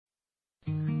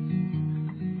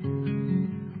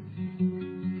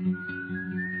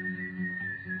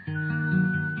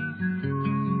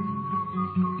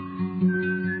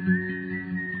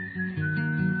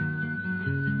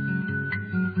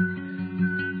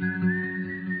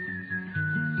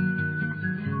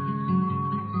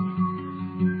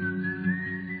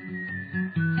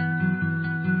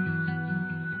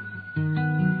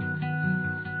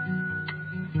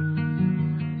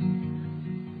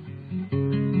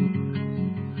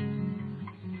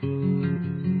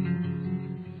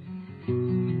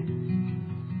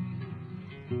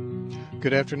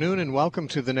Good afternoon and welcome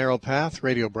to the Narrow Path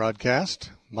radio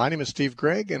broadcast. My name is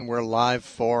Gregg, and we're live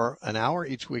for an hour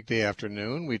each weekday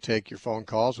afternoon. We take your phone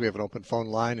calls. We have an open phone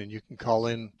line, and you can call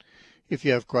in if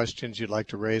you have questions you'd like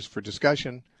to raise for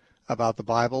discussion about the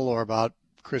Bible or about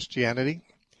Christianity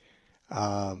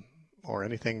or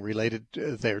anything related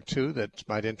thereto that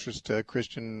might interest a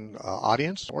Christian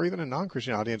audience or even a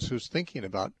non-Christian audience who's thinking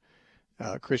about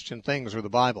Christian things or the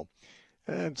Bible.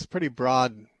 It's a pretty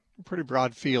broad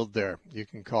field there you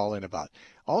can call in about.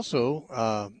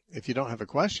 Also, if you don't have a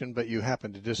question, but you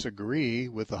happen to disagree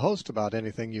with the host about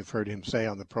anything you've heard him say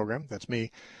on the program, that's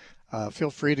me, feel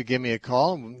free to give me a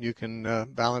call. You can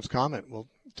balance comment. We'll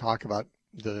talk about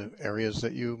the areas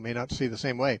that you may not see the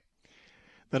same way.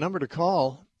 The number to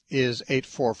call is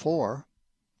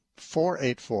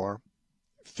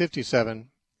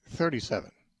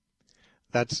 844-484-5737.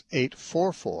 That's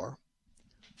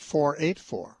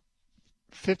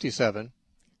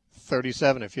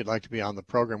 844-484-5737 if you'd like to be on the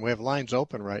program. We have lines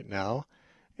open right now,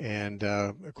 and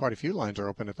quite a few lines are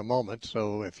open at the moment.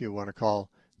 So if you want to call,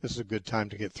 this is a good time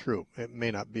to get through. It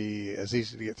may not be as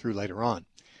easy to get through later on.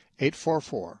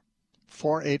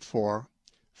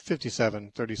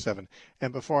 844-484-5737.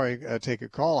 And before I take a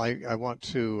call, I want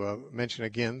to mention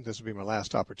again, this will be my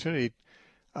last opportunity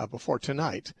before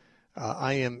tonight.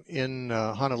 I am in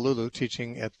Honolulu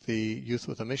teaching at the Youth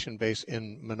with a Mission base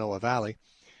in Manoa Valley,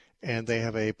 and they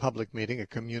have a public meeting, a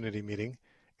community meeting,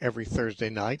 every Thursday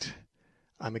night.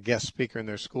 I'm a guest speaker in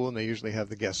their school, and they usually have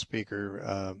the guest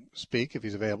speaker speak if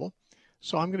he's available.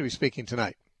 So I'm going to be speaking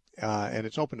tonight, and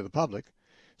it's open to the public.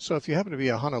 So if you happen to be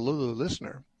a Honolulu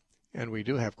listener, and we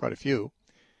do have quite a few,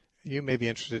 you may be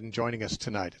interested in joining us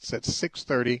tonight. It's at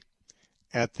 6:30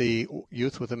 at the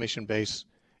Youth with a Mission base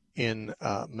in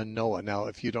Manoa. Now,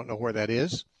 if you don't know where that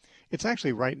is, it's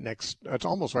actually it's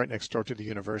almost right next door to the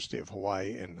University of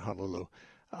Hawaii in Honolulu.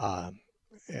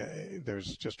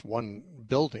 There's just one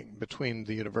building between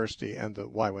the university and the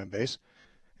YWAM base,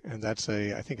 and I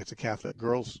think it's a Catholic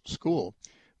girls' school.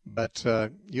 But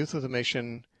Youth with a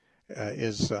Mission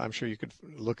is, I'm sure you could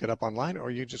look it up online,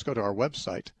 or you just go to our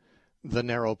website,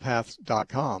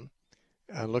 thenarrowpath.com,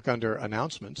 and look under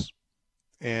announcements,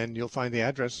 and you'll find the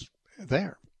address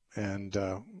there. And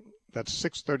that's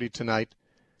 6:30 tonight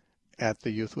at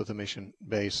the Youth with a Mission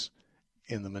base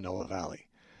in the Manoa Valley.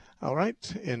 All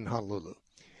right, in Honolulu.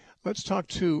 Let's talk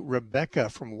to Rebecca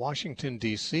from Washington,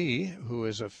 D.C., who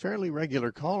is a fairly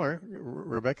regular caller.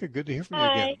 Rebecca, good to hear from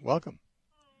you again. Welcome.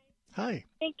 Hi.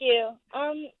 Thank you.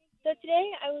 So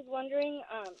today I was wondering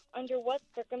under what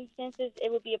circumstances it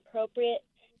would be appropriate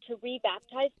to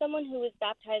rebaptize someone who was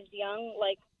baptized young,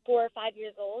 like 4 or 5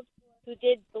 years old, who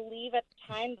did believe at the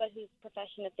time, but whose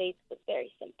profession of faith was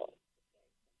very simple.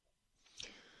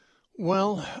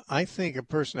 Well, I think a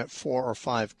person at 4 or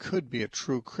 5 could be a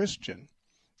true Christian.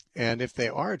 And if they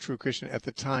are a true Christian at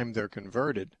the time they're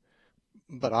converted,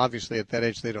 but obviously at that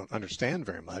age they don't understand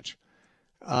very much,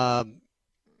 I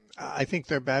think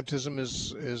their baptism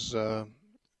is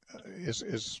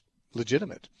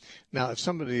legitimate. Now, if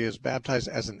somebody is baptized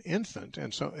as an infant,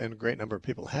 and a great number of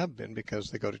people have been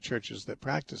because they go to churches that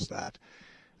practice that,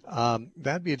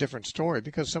 that'd be a different story,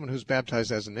 because someone who's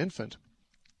baptized as an infant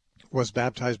was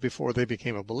baptized before they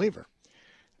became a believer.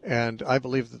 And I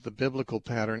believe that the biblical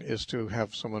pattern is to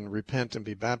have someone repent and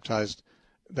be baptized,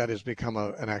 that is, become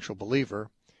an actual believer.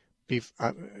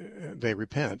 They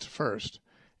repent first,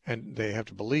 and they have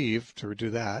to believe to do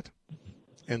that.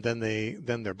 And then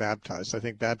they're baptized. I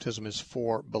think baptism is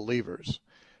for believers,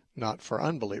 not for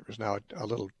unbelievers. Now, a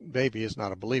little baby is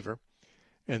not a believer,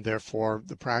 and therefore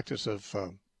the practice of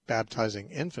baptizing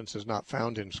infants is not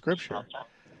found in Scripture,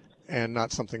 and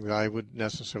not something that I would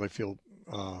necessarily feel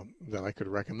that I could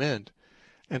recommend.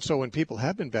 And so when people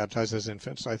have been baptized as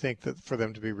infants, I think that for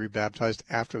them to be rebaptized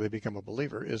after they become a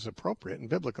believer is appropriate and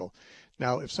biblical.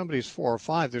 Now, if somebody's 4 or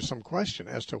 5, there's some question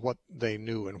as to what they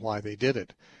knew and why they did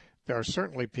it. There are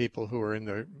certainly people who are in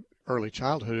their early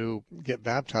childhood who get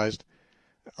baptized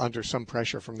under some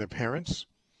pressure from their parents,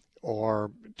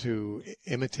 or to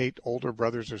imitate older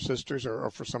brothers or sisters, or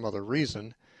for some other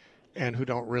reason, and who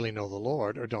don't really know the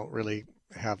Lord or don't really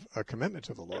have a commitment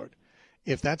to the Lord.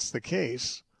 If that's the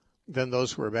case, then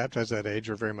those who are baptized at that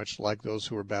age are very much like those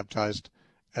who were baptized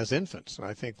as infants. And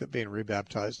I think that being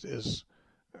rebaptized is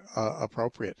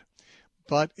appropriate.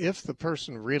 But if the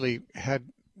person really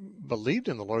had believed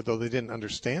in the Lord, though they didn't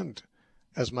understand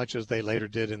as much as they later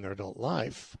did in their adult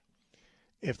life,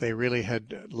 if they really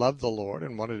had loved the Lord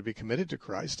and wanted to be committed to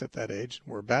Christ at that age,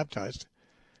 were baptized,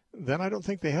 then I don't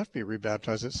think they have to be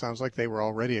rebaptized. It sounds like they were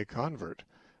already a convert.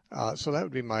 So that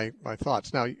would be my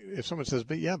thoughts. Now, if someone says,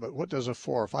 but what does a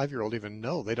 4 or 5-year-old even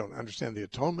know? They don't understand the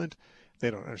atonement.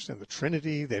 They don't understand the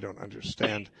Trinity. They don't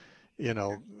understand,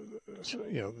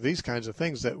 these kinds of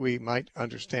things that we might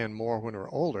understand more when we're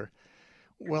older.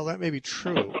 Well, that may be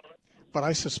true, but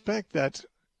I suspect that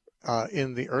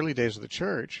in the early days of the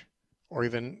church, or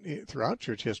even throughout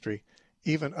church history,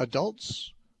 even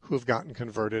adults who have gotten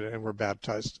converted and were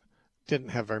baptized didn't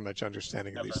have very much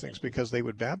understanding of these things, because they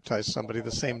would baptize somebody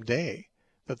the same day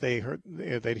that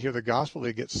they'd hear the gospel,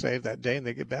 they'd get saved that day, and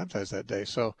they'd get baptized that day.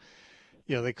 So,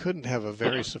 they couldn't have a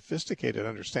very sophisticated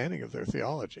understanding of their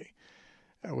theology.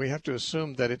 We have to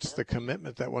assume that it's the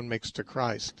commitment that one makes to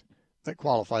Christ that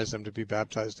qualifies them to be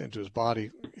baptized into his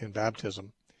body in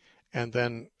baptism. And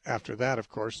then after that, of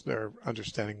course, their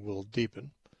understanding will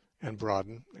deepen and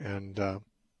broaden, and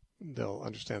they'll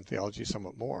understand theology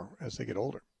somewhat more as they get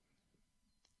older.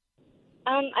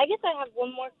 I guess I have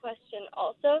one more question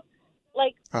also.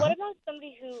 Like, Uh-huh. what about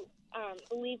somebody who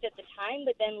believed at the time,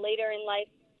 but then later in life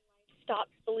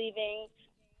stops believing,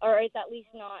 or is at least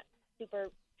not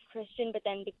super Christian, but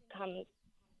then becomes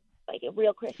like a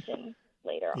real Christian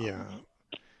later on? Yeah.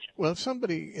 Well, if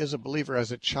somebody is a believer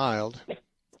as a child,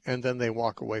 and then they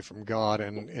walk away from God,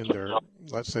 and in their,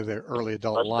 let's say, their early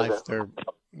adult life,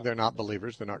 they're not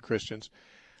believers, they're not Christians,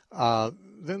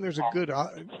 then there's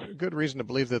a good reason to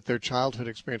believe that their childhood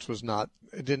experience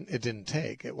it didn't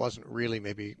take. It wasn't really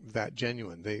maybe that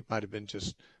genuine. They might have been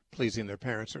just pleasing their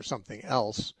parents or something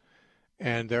else,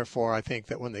 and therefore I think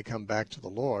that when they come back to the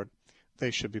Lord,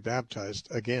 they should be baptized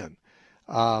again.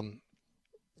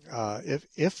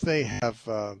 If they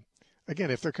have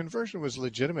again, if their conversion was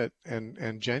legitimate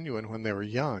and genuine when they were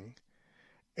young,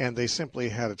 and they simply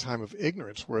had a time of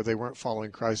ignorance where they weren't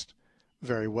following Christ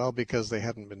very well because they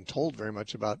hadn't been told very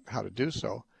much about how to do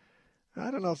so, I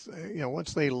don't know if,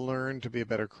 once they learn to be a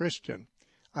better Christian,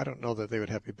 I don't know that they would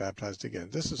have to be baptized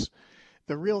again.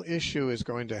 The real issue is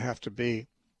going to have to be,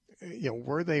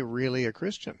 were they really a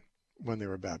Christian when they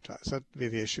were baptized? That'd be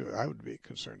the issue I would be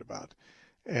concerned about.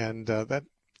 And that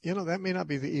may not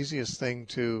be the easiest thing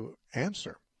to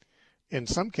answer. In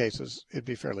some cases, it'd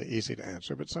be fairly easy to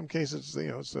answer, but some cases,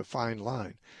 it's a fine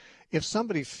line. If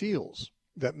somebody feels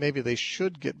that maybe they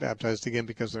should get baptized again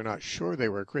because they're not sure they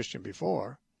were a Christian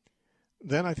before,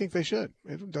 then I think they should.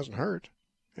 It doesn't hurt.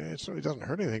 It certainly doesn't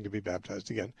hurt anything to be baptized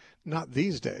again. Not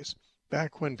these days.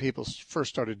 Back when people first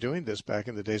started doing this, back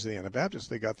in the days of the Anabaptists,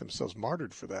 they got themselves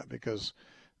martyred for that, because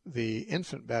the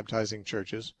infant baptizing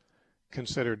churches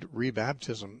considered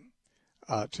rebaptism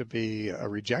to be a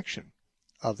rejection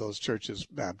of those churches'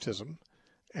 baptism,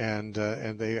 and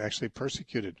they actually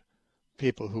persecuted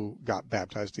people who got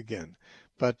baptized again.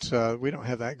 But we don't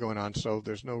have that going on, so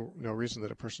there's no reason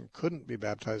that a person couldn't be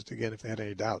baptized again if they had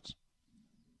any doubts.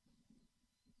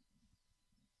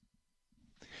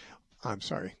 I'm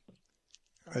sorry.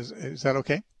 Is that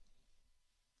okay?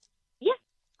 Yeah.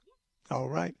 All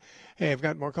right. Hey, I've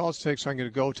got more calls to take, so I'm going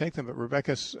to go take them. But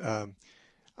Rebecca,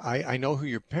 I know who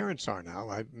your parents are now.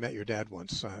 I met your dad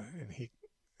once, and he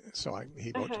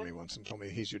wrote to me once and told me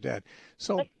he's your dad.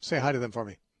 So say hi to them for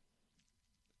me.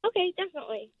 Okay,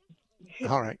 definitely.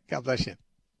 All right. God bless you.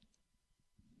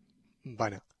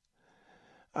 Bye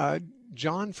now.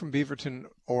 John from Beaverton,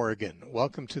 Oregon.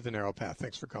 Welcome to the Narrow Path.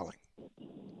 Thanks for calling.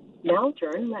 Now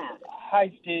turn left.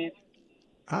 Hi, Steve.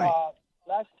 Hi.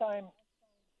 Last time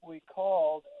we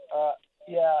called,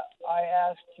 I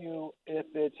asked you if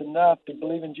it's enough to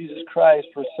believe in Jesus Christ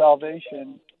for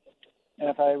salvation. And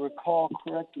if I recall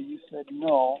correctly, you said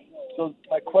no. So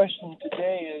my question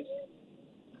today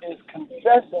is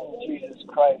confessing Jesus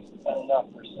Christ enough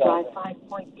for salvation? Drive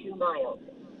 5.2 miles.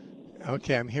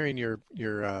 Okay, I'm hearing your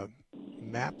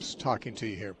maps talking to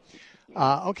you here.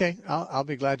 Okay, I'll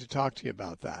be glad to talk to you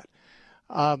about that.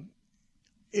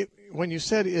 When you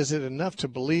said, is it enough to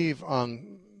believe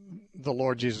on the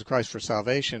Lord Jesus Christ for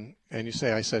salvation, and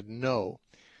I said no,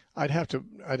 I'd have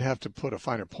to put a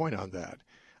finer point on that.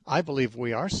 I believe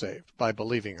we are saved by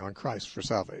believing on Christ for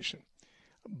salvation,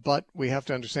 but we have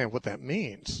to understand what that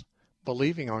means.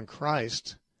 Believing on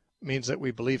Christ means that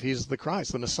we believe he's the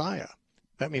Christ, the Messiah.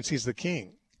 That means he's the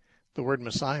King. The word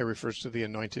Messiah refers to the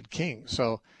anointed King,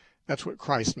 so that's what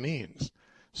Christ means.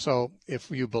 So if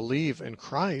you believe in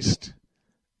Christ,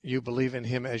 you believe in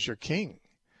him as your King,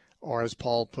 or as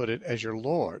Paul put it, as your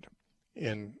Lord.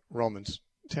 In Romans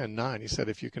 10:9, he said,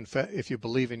 if you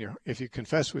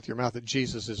confess with your mouth that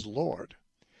Jesus is Lord,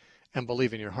 and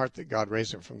believe in your heart that God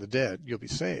raised him from the dead, you'll be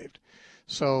saved.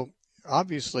 So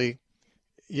obviously,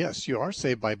 yes, you are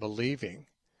saved by believing,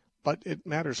 but it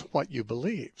matters what you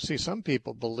believe. See, some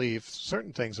people believe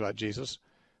certain things about Jesus,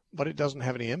 but it doesn't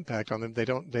have any impact on them. They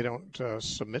don't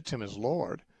submit to him as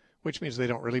Lord, which means they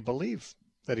don't really believe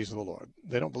that he's the Lord.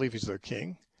 They don't believe he's their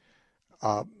King.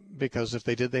 because if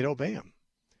they did, they'd obey him.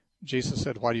 Jesus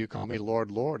said, "Why do you call me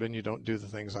Lord, Lord, and you don't do the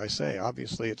things I say?"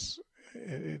 Obviously,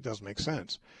 it doesn't make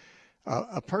sense.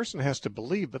 A person has to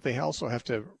believe, but they also have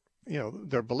to,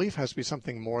 their belief has to be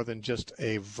something more than just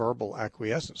a verbal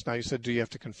acquiescence. Now, you said, do you have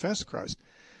to confess Christ?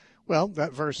 Well,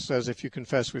 that verse says, if you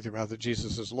confess with your mouth that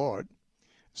Jesus is Lord.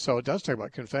 So it does talk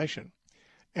about confession.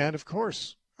 And of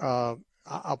course,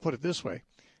 I'll put it this way.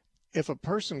 If a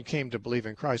person came to believe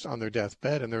in Christ on their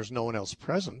deathbed and there's no one else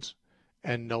present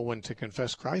and no one to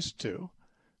confess Christ to,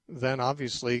 then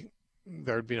obviously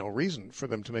there'd be no reason for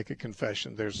them to make a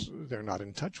confession. They're not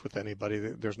in touch with anybody.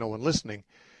 There's no one listening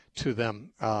to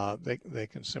them. They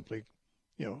can simply,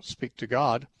 speak to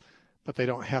God, but they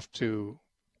don't have to,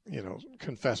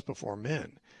 confess before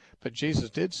men. But Jesus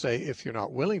did say, if you're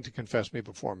not willing to confess me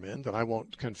before men, then I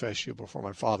won't confess you before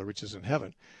my Father which is in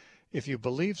heaven. If you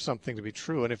believe something to be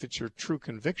true, and if it's your true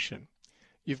conviction,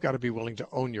 you've got to be willing to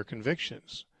own your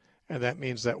convictions. And that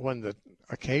means that when the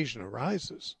occasion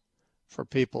arises for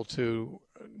people to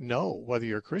know whether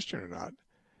you're a Christian or not,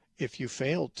 if you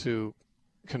fail to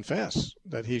confess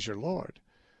that he's your Lord,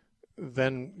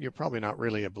 then you're probably not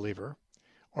really a believer.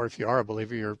 Or if you are a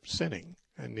believer, you're sinning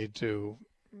and need to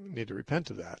repent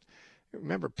of that.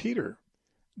 Remember, Peter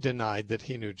denied that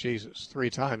he knew Jesus 3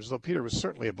 times, though Peter was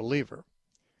certainly a believer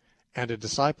and a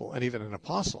disciple and even an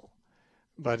apostle.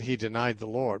 But he denied the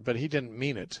Lord, but he didn't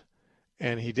mean it,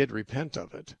 and he did repent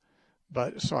of it.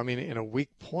 But so, in a weak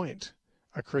point,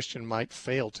 a Christian might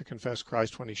fail to confess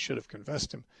Christ when he should have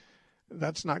confessed him.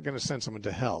 That's not going to send someone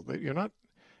to hell. But you're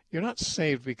not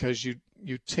saved because you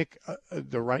tick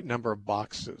the right number of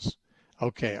boxes.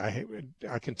 Okay,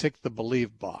 I can tick the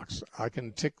believe box. I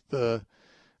can tick a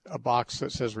box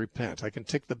that says repent. I can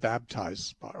tick the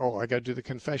baptize box. Oh, I got to do the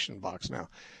confession box now.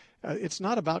 It's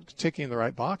not about ticking the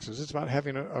right boxes. It's about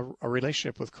having a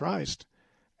relationship with Christ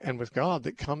and with God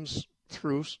that comes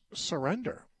through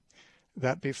surrender.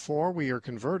 That before we are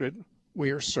converted, we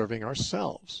are serving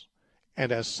ourselves.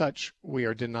 And as such, we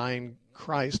are denying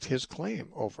Christ his claim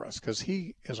over us because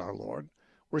he is our Lord.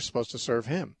 We're supposed to serve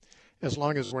him. As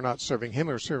long as we're not serving him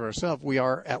or serving ourselves, we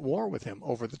are at war with him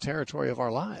over the territory of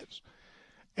our lives.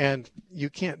 And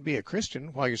you can't be a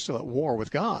Christian while you're still at war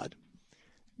with God.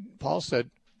 Paul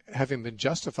said, having been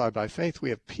justified by faith,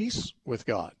 we have peace with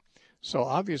God. So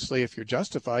obviously, if you're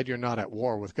justified, you're not at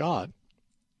war with God.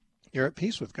 You're at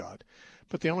peace with God.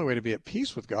 But the only way to be at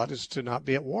peace with God is to not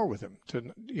be at war with him.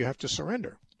 You have to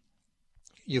surrender.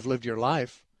 You've lived your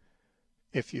life.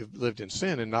 If you've lived in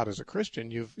sin and not as a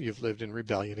Christian, you've lived in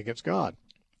rebellion against God.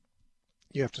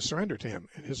 You have to surrender to him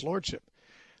and his lordship.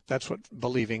 That's what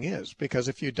believing is. Because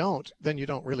if you don't, then you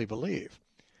don't really believe.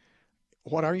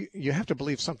 What are you? You have to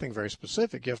believe something very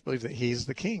specific. You have to believe that he's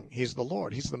the king. He's the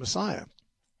Lord. He's the Messiah.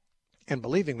 And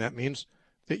believing that means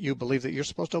that you believe that you're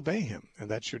supposed to obey him. And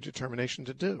that's your determination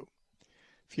to do.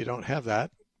 If you don't have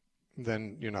that,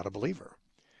 then you're not a believer.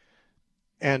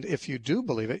 And if you do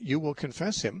believe it, you will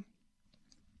confess him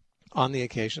on the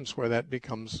occasions where that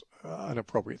becomes an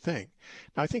appropriate thing.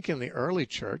 Now, I think in the early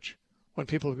church, when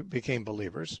people became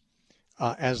believers,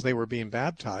 as they were being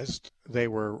baptized, they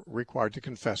were required to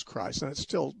confess Christ. And it's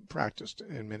still practiced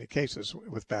in many cases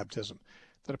with baptism,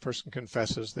 that a person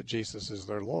confesses that Jesus is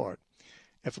their Lord.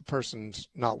 If a person's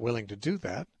not willing to do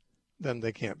that, then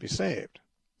they can't be saved,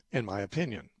 in my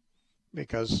opinion,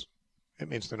 because it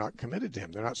means they're not committed to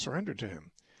him. They're not surrendered to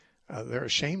him. They're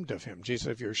ashamed of him. Jesus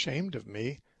said, if you're ashamed of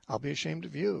me, I'll be ashamed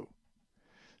of you.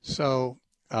 So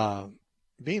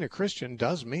being a Christian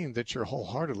does mean that you're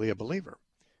wholeheartedly a believer.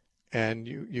 And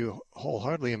you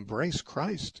wholeheartedly embrace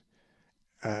Christ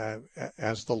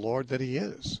as the Lord that he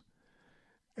is.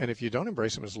 And if you don't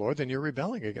embrace him as Lord, then you're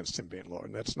rebelling against him being Lord.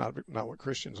 And that's not what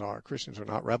Christians are. Christians are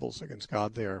not rebels against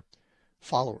God. They are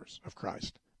followers of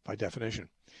Christ by definition.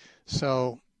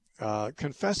 So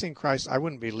confessing Christ, I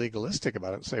wouldn't be legalistic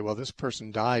about it and say, well, this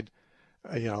person died,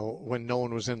 when no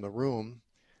one was in the room,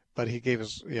 but he gave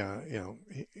his,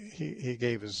 he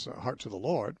gave his heart to the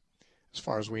Lord, as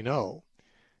far as we know.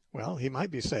 Well, he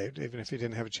might be saved, even if he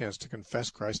didn't have a chance to confess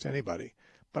Christ to anybody.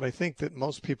 But I think that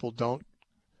most people don't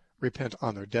repent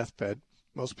on their deathbed.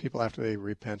 Most people, after they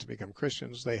repent and become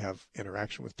Christians, they have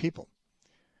interaction with people.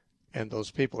 And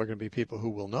those people are going to be people who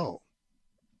will know,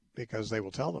 because they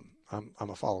will tell them, I'm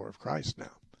a follower of Christ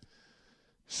now.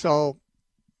 So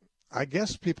I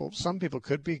guess some people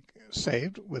could be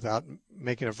saved without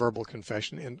making a verbal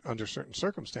confession under certain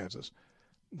circumstances,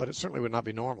 but it certainly would not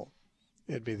be normal.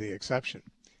 It'd be the exception.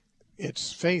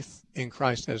 It's faith in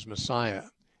Christ as Messiah,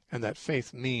 and that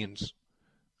faith means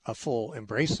a full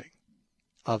embracing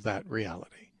of that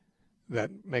reality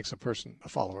that makes a person a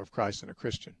follower of Christ and a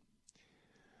Christian.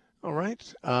 All right.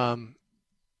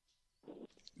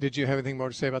 Did you have anything more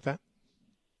to say about that?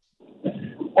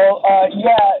 Well,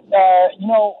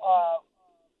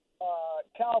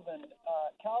 Calvin.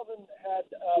 Calvin had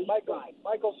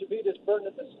Michael Servetus burned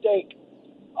at the stake.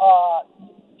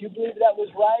 Do you believe that was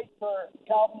right for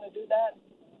Calvin to do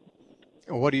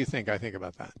that? What do you think I think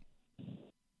about that?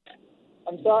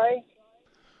 I'm sorry?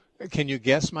 Can you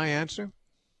guess my answer?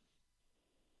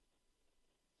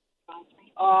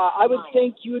 I would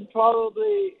think you would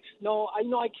probably no.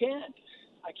 I can't.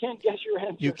 I can't guess your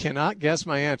answer. You cannot guess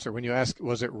my answer. When you ask,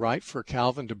 was it right for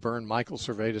Calvin to burn Michael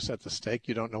Servetus at the stake?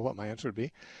 You don't know what my answer would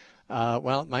be.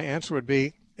 Well, my answer would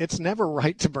be, it's never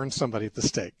right to burn somebody at the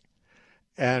stake.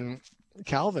 And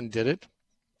Calvin did it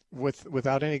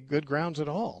without any good grounds at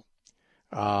all.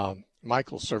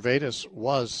 Michael Servetus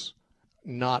was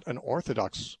not an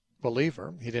Orthodox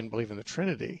believer. He didn't believe in the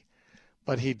Trinity,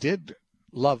 but he did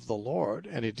love the Lord,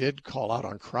 and he did call out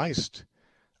on Christ,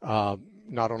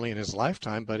 not only in his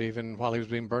lifetime, but even while he was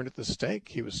being burned at the stake,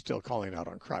 he was still calling out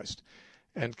on Christ.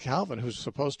 And Calvin, who's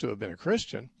supposed to have been a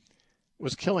Christian,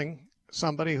 was killing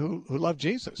somebody who loved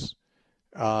Jesus.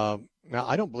 Now,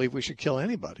 I don't believe we should kill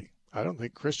anybody. I don't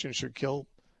think Christians should kill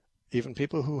even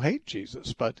people who hate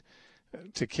Jesus, but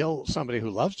to kill somebody who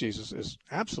loves Jesus is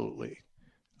absolutely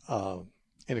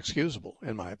inexcusable,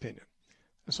 in my opinion.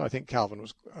 So I think Calvin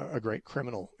was a great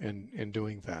criminal in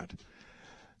doing that.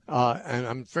 And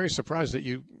I'm very surprised that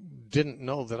you didn't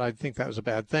know that I think that was a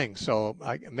bad thing. So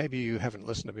maybe you haven't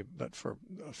listened to me but for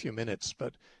a few minutes,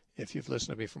 but if you've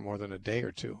listened to me for more than a day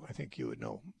or two, I think you would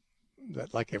know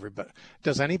that, like everybody.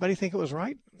 Does anybody think it was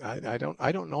right? I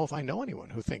don't know if I know anyone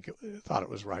who thought it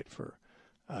was right for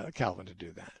Calvin to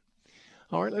do that.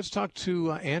 All right, let's talk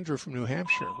to Andrew from New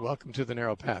Hampshire. Welcome to the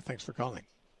Narrow Path. Thanks for calling.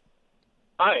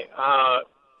 Hi.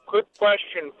 Quick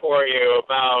question for you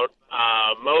about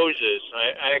Moses.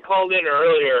 I called in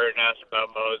earlier and asked about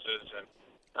Moses, and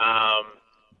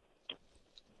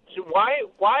so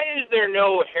why is there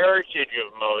no heritage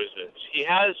of Moses? He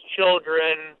has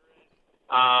children,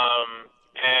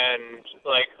 and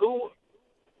like who?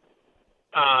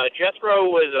 Jethro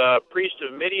was a priest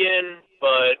of Midian,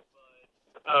 but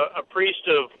a priest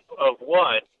of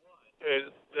what?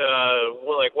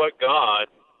 Like what God?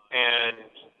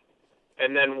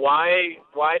 And then why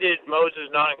did Moses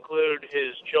not include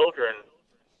his children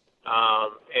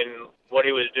in what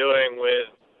he was doing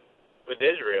with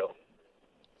Israel?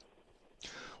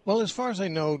 Well, as far as I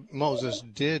know, Moses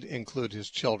did include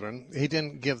his children. He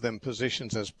didn't give them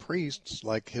positions as priests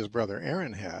like his brother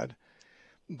Aaron had.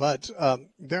 But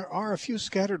there are a few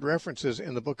scattered references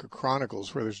in the book of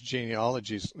Chronicles where there's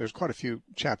genealogies. There's quite a few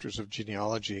chapters of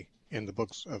genealogy in the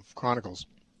books of Chronicles.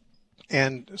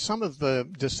 And some of the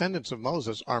descendants of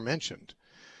Moses are mentioned.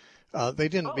 They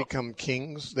didn't become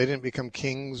kings. They didn't become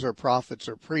kings or prophets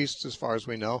or priests, as far as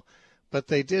we know. But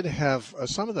they did have,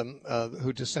 some of them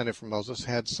who descended from Moses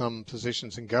had some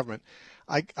positions in government.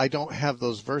 I don't have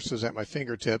those verses at my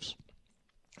fingertips.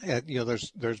 And,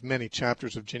 there's many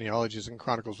chapters of genealogies in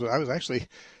Chronicles. But I was actually,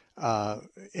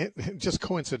 just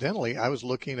coincidentally, I was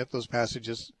looking at those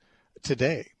passages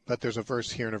today. But there's a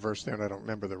verse here and a verse there, and I don't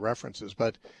remember the references.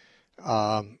 But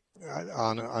I've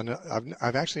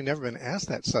actually never been asked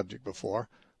that subject before,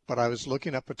 but I was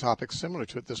looking up a topic similar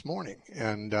to it this morning,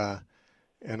 and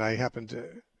I happened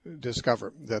to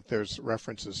discover that there's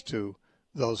references to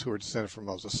those who were descended from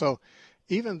Moses. So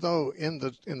even though in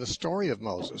the story of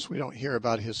Moses we don't hear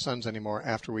about his sons anymore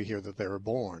after we hear that they were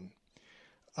born,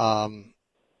 and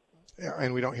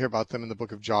we don't hear about them in the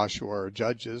book of Joshua or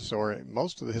Judges or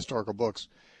most of the historical books.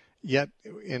 Yet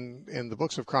in the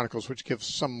books of Chronicles, which give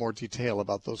some more detail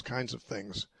about those kinds of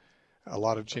things, a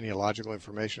lot of genealogical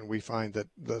information, we find that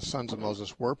the sons of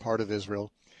Moses were part of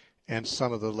Israel, and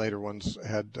some of the later ones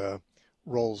had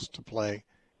roles to play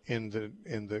in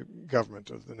the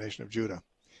government of the nation of Judah.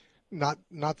 Not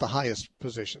the highest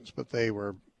positions, but they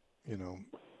were,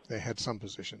 they had some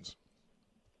positions.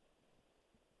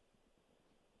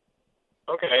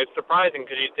 Okay, it's surprising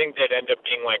because you'd think they'd end up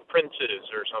being like princes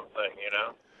or something,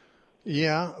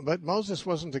 Yeah, but Moses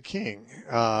wasn't a king,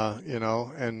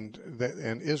 and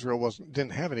Israel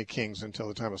didn't have any kings until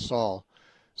the time of Saul.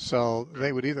 So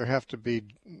they would either have to be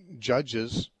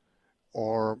judges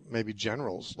or maybe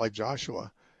generals like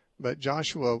Joshua. But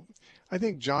I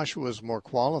think Joshua is more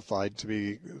qualified to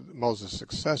be Moses'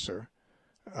 successor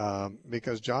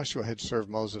because Joshua had served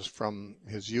Moses from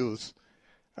his youth.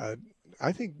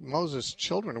 I think Moses'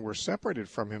 children were separated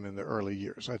from him in the early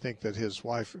years. I think that his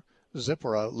wife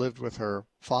Zipporah lived with her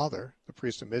father, the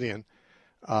priest of Midian,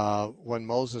 when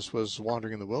Moses was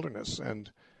wandering in the wilderness.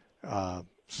 And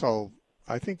so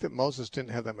I think that Moses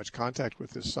didn't have that much contact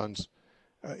with his sons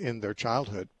in their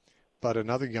childhood, but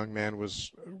another young man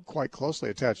was quite closely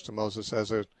attached to Moses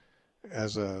as a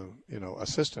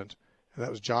assistant, and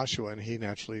that was Joshua, and he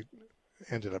naturally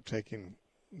ended up taking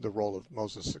the role of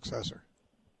Moses' successor.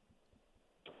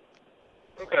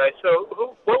 Okay,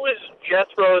 so what was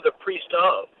Jethro the priest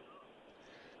of?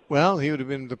 Well, he would have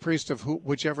been the priest of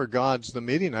whichever gods the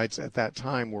Midianites at that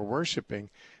time were worshiping.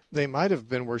 They might have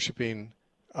been worshiping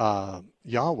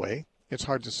Yahweh. It's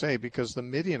hard to say because the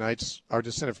Midianites are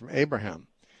descended from Abraham.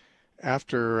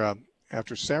 After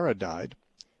Sarah died,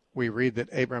 we read that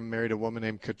Abraham married a woman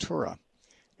named Keturah,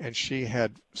 and she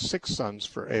had 6 sons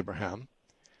for Abraham.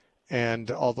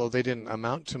 And although they didn't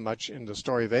amount to much in the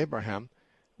story of Abraham,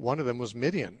 one of them was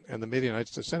Midian, and the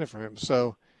Midianites descended from him.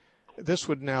 So this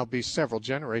would now be several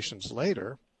generations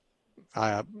later,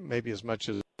 maybe as much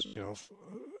as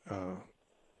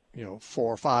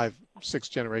 4, 5, 6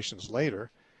 generations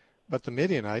later. But the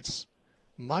Midianites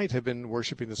might have been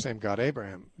worshiping the same God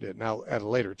Abraham did. Now, at a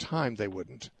later time, they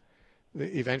wouldn't.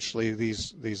 Eventually,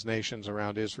 these nations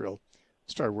around Israel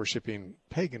started worshiping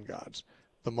pagan gods.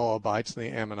 The Moabites, the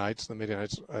Ammonites, the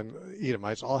Midianites, and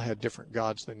Edomites all had different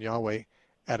gods than Yahweh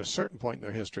at a certain point in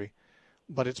their history.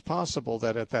 But it's possible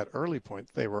that at that early point,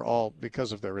 they were all,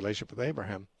 because of their relationship with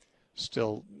Abraham,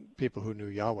 still people who knew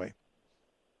Yahweh.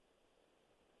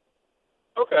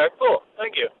 Okay, cool.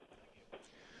 Thank you.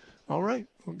 All right.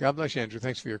 Well, God bless you, Andrew.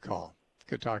 Thanks for your call.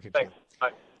 Good talking to you. Thanks.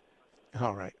 Bye.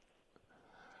 All right.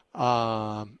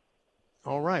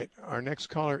 All right. Our next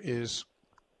caller is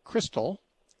Crystal.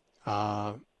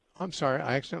 I'm sorry.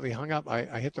 I accidentally hung up.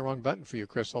 I hit the wrong button for you,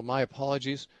 Crystal. My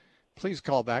apologies. Please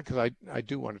call back because I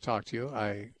do want to talk to you.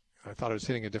 I thought I was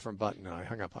hitting a different button and I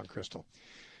hung up on Crystal.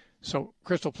 So,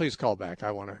 Crystal, please call back.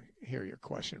 I want to hear your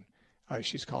question.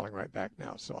 She's calling right back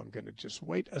now, so I'm going to just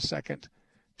wait a second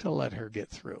to let her get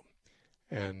through.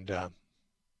 And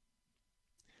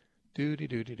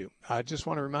I just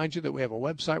want to remind you that we have a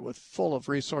website full of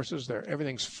resources there.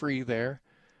 Everything's free there.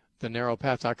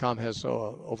 TheNarrowPath.com has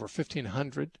over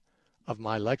 1,500 of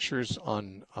my lectures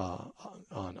on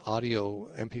audio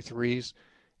MP3s.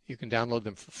 You can download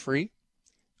them for free.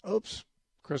 Oops,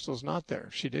 Crystal's not there.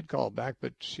 She did call back,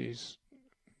 but she's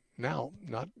now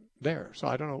not there. So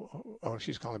I don't know. Oh,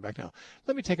 she's calling back now.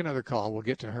 Let me take another call. We'll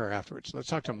get to her afterwards. Let's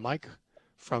talk to Mike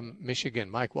from Michigan.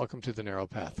 Mike, welcome to The Narrow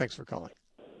Path. Thanks for calling.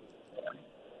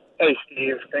 Hey,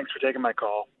 Steve. Thanks for taking my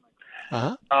call.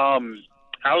 Uh-huh.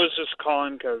 I was just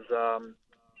calling because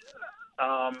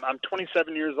I'm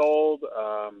 27 years old.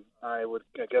 I would,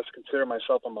 I guess, consider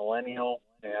myself a millennial,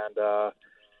 and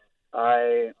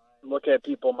I look at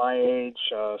people my age,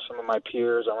 some of my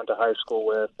peers I went to high school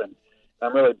with, and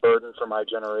I'm really burdened for my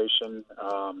generation.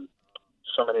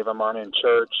 So many of them aren't in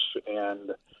church,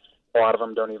 and a lot of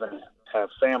them don't even have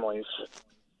families.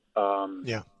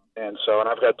 Yeah. And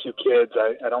I've got 2 kids.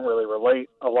 I don't really relate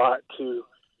a lot to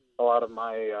a lot of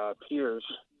my peers,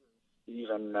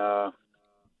 even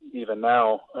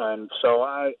now. And so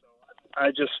I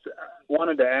just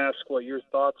wanted to ask what your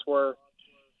thoughts were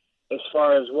as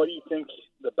far as what do you think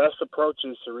the best approach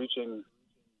is to reaching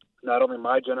not only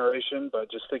my generation, but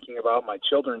just thinking about my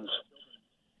children's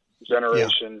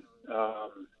generation.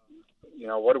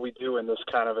 Yeah. What do we do in this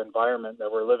kind of environment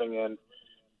that we're living in?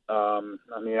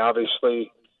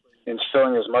 Obviously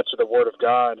instilling as much of the Word of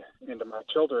God into my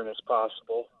children as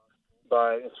possible.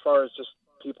 But as far as just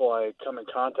people I come in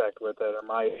contact with that are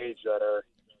my age that are,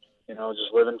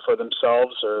 just living for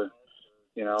themselves or,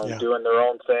 doing their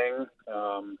own thing,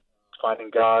 finding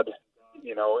God,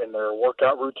 in their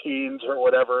workout routines or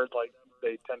whatever, like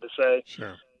they tend to say.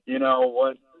 Sure.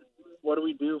 What do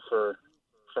we do for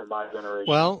my generation?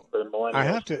 Well, for the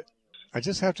millennials? I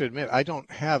just have to admit, I don't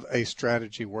have a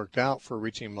strategy worked out for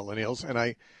reaching millennials. And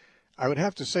I would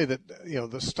have to say that,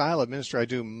 the style of ministry I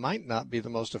do might not be the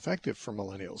most effective for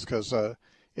millennials because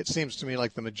it seems to me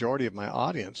like the majority of my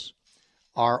audience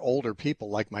are older people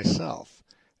like myself.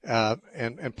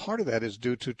 And part of that is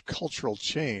due to cultural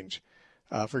change.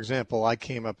 For example, I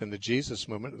came up in the Jesus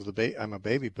movement. I'm a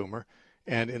baby boomer.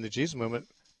 And in the Jesus movement,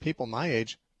 people my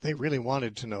age, they really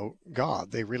wanted to know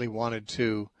God. They really wanted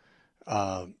to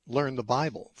learn the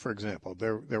Bible, for example.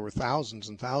 There were thousands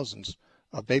and thousands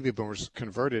of baby boomers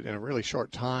converted in a really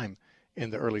short time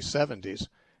in the early 70s.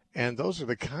 And those are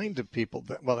the kind of people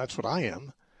that's what I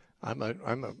am. I'm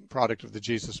a product of the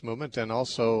Jesus movement, and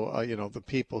also, the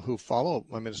people who follow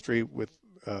my ministry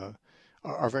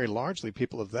are very largely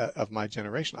people of my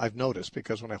generation. I've noticed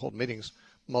because when I hold meetings,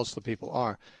 most of the people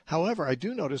are. However, I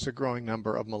do notice a growing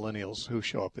number of millennials who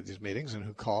show up at these meetings and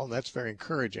who call, and that's very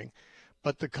encouraging.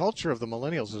 But the culture of the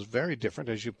millennials is very different,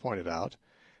 as you pointed out.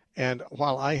 And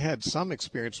while I had some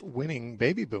experience winning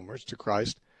baby boomers to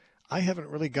Christ, I haven't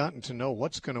really gotten to know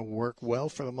what's going to work well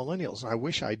for the millennials. I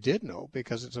wish I did know,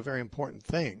 because it's a very important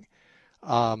thing.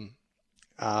 I'm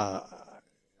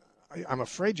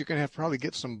afraid you're going to have to probably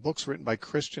get some books written by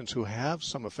Christians who have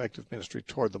some effective ministry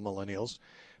toward the millennials,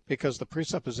 because the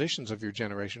presuppositions of your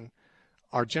generation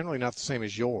are generally not the same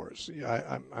as yours.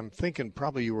 I'm thinking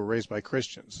probably you were raised by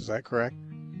Christians. Is that correct?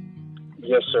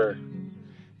 Yes, sir.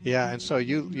 Yeah, and so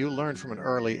you learned from an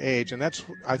early age, and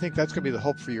I think that's going to be the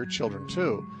hope for your children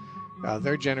too.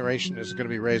 Their generation is going to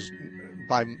be raised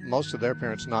by most of their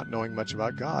parents not knowing much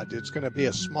about God. It's going to be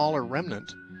a smaller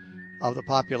remnant of the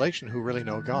population who really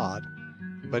know God,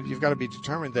 but you've got to be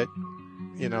determined that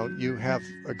you have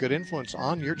a good influence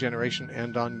on your generation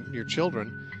and on your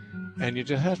children, and you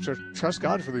just have to trust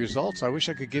God for the results. I wish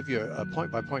I could give you a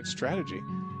point-by-point strategy,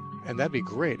 and that'd be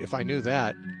great. If I knew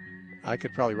that, I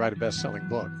could probably write a best-selling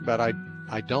book, but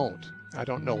I don't. I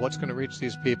don't know what's going to reach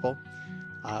these people.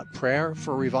 Prayer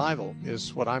for revival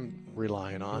is what I'm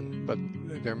relying on, but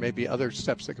there may be other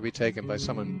steps that could be taken by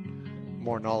someone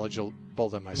more knowledgeable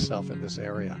than myself in this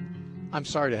area. I'm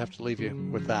sorry to have to leave you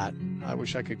with that. I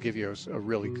wish I could give you a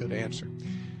really good answer.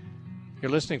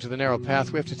 You're listening to The Narrow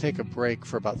Path. We have to take a break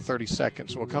for about 30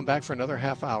 seconds. We'll come back for another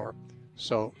half hour,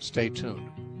 so stay tuned.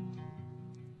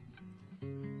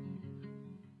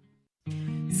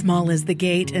 Small is the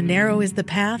gate and narrow is the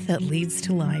path that leads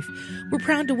to life. We're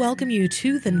proud to welcome you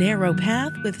to The Narrow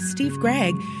Path with Steve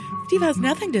Gregg. Steve has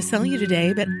nothing to sell you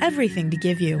today, but everything to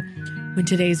give you. When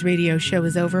today's radio show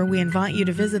is over, we invite you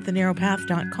to visit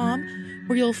thenarrowpath.com,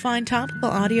 where you'll find topical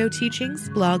audio teachings,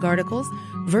 blog articles,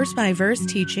 verse-by-verse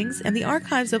teachings, and the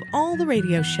archives of all the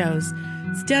radio shows.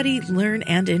 Study, learn,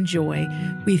 and enjoy.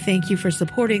 We thank you for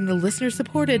supporting the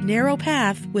listener-supported Narrow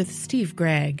Path with Steve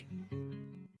Gregg.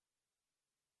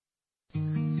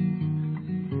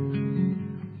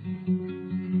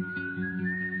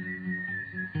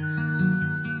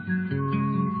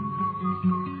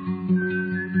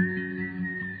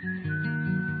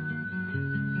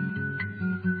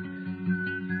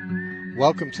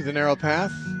 Welcome to The Narrow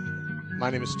Path. My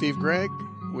name is Steve Gregg.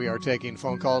 We are taking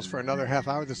phone calls for another half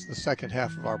hour. This is the second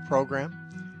half of our program.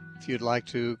 If you'd like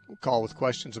to call with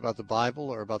questions about the Bible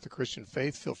or about the Christian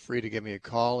faith, feel free to give me a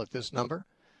call at this number.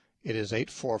 It is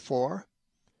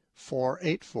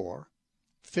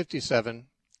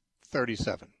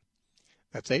 844-484-5737.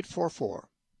 That's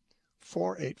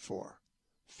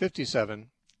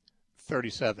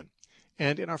 844-484-5737.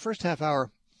 And in our first half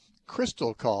hour,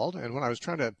 Crystal called, and when I was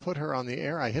trying to put her on the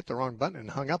air, I hit the wrong button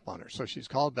and hung up on her. So she's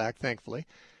called back, thankfully,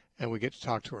 and we get to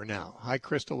talk to her now. Hi,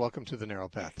 Crystal. Welcome to The Narrow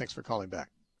Path. Thanks for calling back.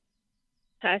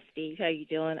 Hi, Steve. How you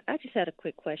doing? I just had a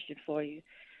quick question for you.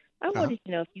 I wanted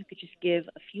to know if you could just give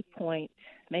a few points,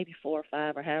 maybe 4 or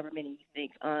 5 or however many you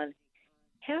think, on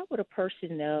how would a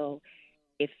person know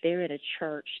if they're in a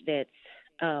church that's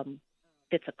a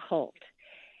cult?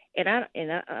 And I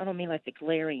don't mean like the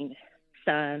glaring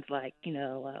signs like,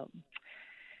 the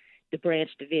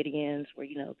Branch Davidians where,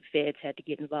 the feds had to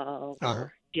get involved,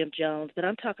 or Jim Jones. But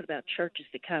I'm talking about churches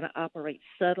that kind of operate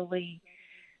subtly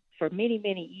for many,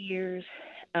 many years,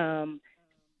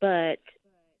 but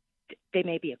they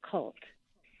may be a cult.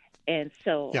 And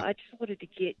so I just wanted to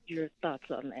get your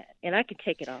thoughts on that. And I can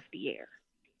take it off the air.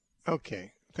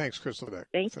 Okay. Thanks, Crystal, for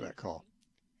that call.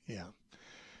 Yeah.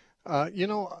 I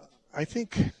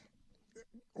think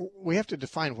we have to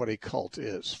define what a cult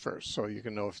is first, so you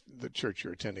can know if the church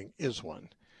you're attending is one.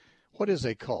 What is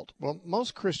a cult? Well,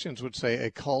 most Christians would say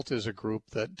a cult is a group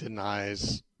that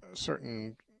denies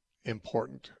certain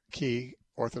important key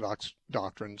orthodox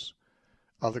doctrines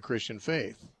of the Christian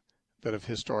faith that have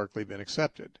historically been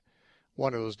accepted.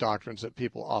 One of those doctrines that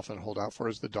people often hold out for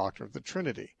is the doctrine of the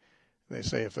Trinity. They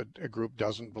say if a group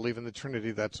doesn't believe in the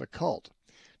Trinity, that's a cult.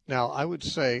 Now, I would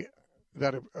say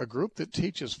that a group that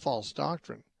teaches false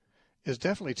doctrine is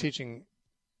definitely teaching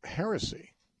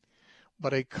heresy.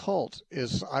 But a cult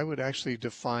is, I would actually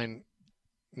define,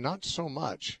 not so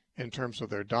much in terms of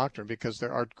their doctrine, because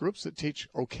there are groups that teach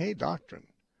okay doctrine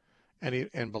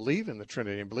and believe in the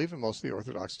Trinity and believe in most of the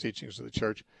orthodox teachings of the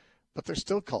church, but they're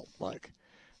still cult-like.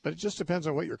 But it just depends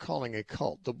on what you're calling a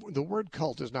cult. The word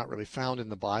cult is not really found in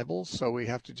the Bible, so we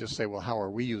have to just say, well, how are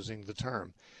we using the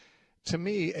term? To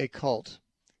me, a cult,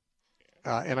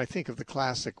 and I think of the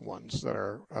classic ones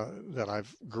that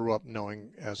I've grew up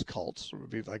knowing as cults,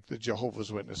 would be like the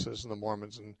Jehovah's Witnesses and the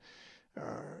Mormons and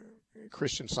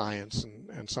Christian Science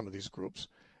and some of these groups.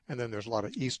 And then there's a lot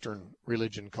of Eastern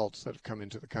religion cults that have come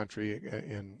into the country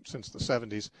since the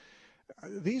 70s.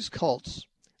 These cults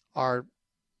are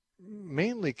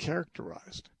mainly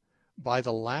characterized by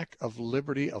the lack of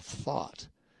liberty of thought.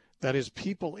 That is,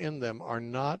 people in them are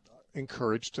not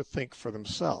encouraged to think for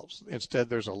themselves. Instead,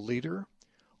 there's a leader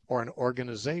or an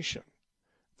organization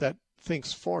that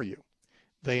thinks for you.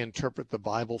 They interpret the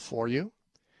Bible for you.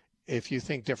 If you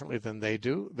think differently than they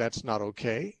do, that's not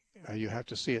okay. You have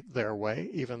to see it their way,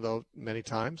 even though many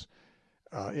times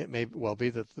it may well be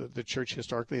that the church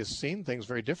historically has seen things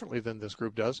very differently than this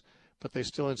group does, but they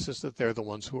still insist that they're the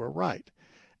ones who are right.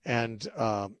 And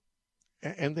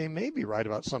they may be right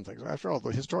about some things. After all,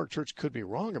 the historic church could be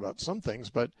wrong about some things,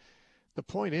 but the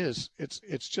point is,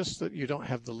 it's just that you don't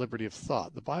have the liberty of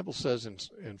thought. The Bible says in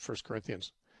 2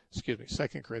 Corinthians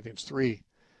 3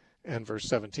 and verse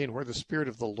 17, where the Spirit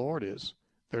of the Lord is,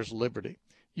 there's liberty.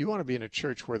 You want to be in a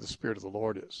church where the Spirit of the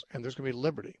Lord is, and there's going to be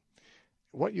liberty.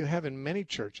 What you have in many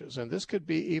churches, and this could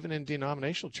be even in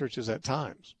denominational churches at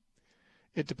times,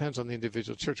 it depends on the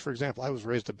individual church. For example, I was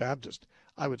raised a Baptist.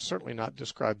 I would certainly not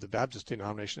describe the Baptist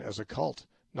denomination as a cult,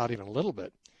 not even a little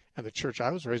bit. And the church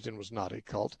I was raised in was not a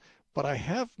cult. But I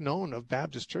have known of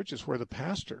Baptist churches where the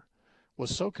pastor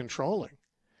was so controlling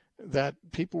that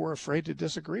people were afraid to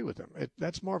disagree with him.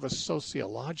 That's more of a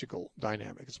sociological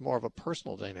dynamic. It's more of a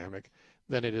personal dynamic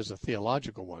than it is a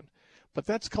theological one. But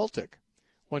that's cultic.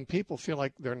 When people feel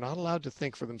like they're not allowed to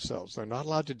think for themselves, they're not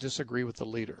allowed to disagree with the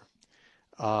leader.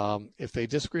 If they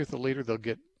disagree with the leader, they'll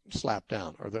get slapped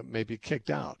down or they may be kicked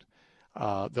out.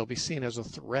 They'll be seen as a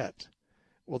threat.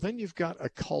 Well, then you've got a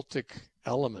cultic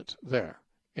element there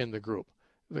in the group.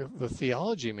 The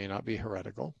theology may not be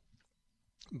heretical,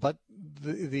 but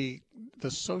the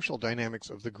social dynamics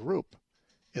of the group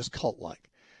is cult-like.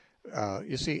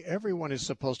 You see, everyone is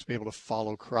supposed to be able to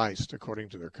follow Christ according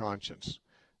to their conscience.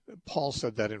 Paul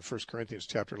said that in 1 Corinthians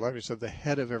chapter 11. He said, the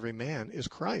head of every man is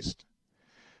Christ.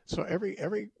 So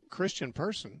every Christian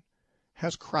person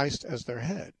has Christ as their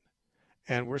head,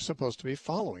 and we're supposed to be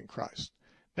following Christ.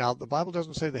 Now, the Bible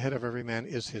doesn't say the head of every man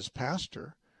is his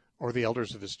pastor or the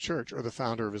elders of his church or the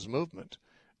founder of his movement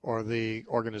or the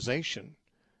organization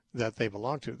that they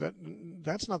belong to.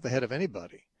 That's not the head of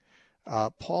anybody.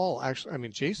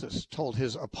 Jesus told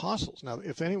his apostles. Now,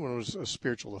 if anyone was a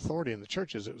spiritual authority in the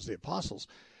churches, it was the apostles.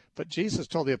 But Jesus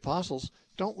told the apostles,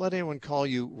 don't let anyone call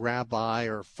you rabbi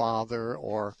or father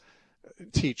or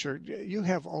teacher. You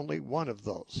have only one of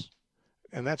those,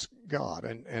 and that's God,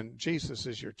 and Jesus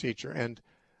is your teacher,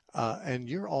 and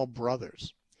you're all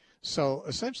brothers. So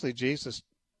essentially, Jesus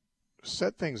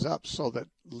set things up so that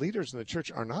leaders in the church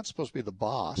are not supposed to be the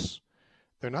boss.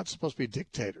 They're not supposed to be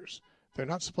dictators. They're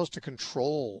not supposed to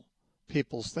control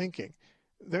people's thinking.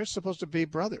 They're supposed to be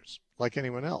brothers like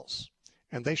anyone else.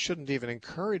 And they shouldn't even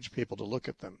encourage people to look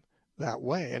at them that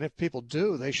way. And if people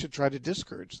do, they should try to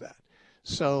discourage that.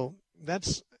 So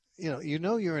that's,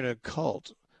 you're in a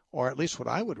cult, or at least what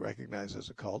I would recognize as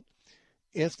a cult,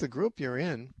 if the group you're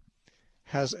in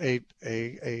has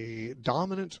a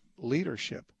dominant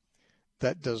leadership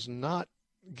that does not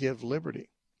give liberty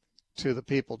to the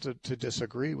people to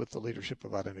disagree with the leadership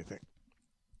about anything.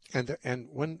 And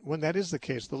when that is the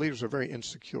case, the leaders are very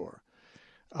insecure.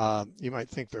 You might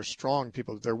think they're strong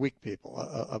people, they're weak people.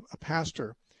 A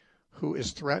pastor who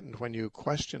is threatened when you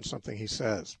question something he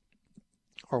says,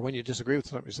 or when you disagree with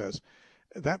something he says,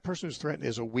 that person who's threatened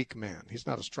is a weak man. He's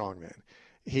not a strong man.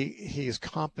 He is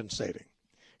compensating.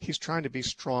 He's trying to be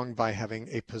strong by having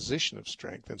a position of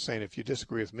strength and saying, if you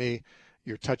disagree with me,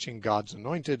 you're touching God's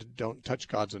anointed. Don't touch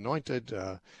God's anointed.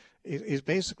 He's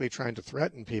basically trying to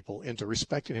threaten people into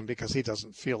respecting him because he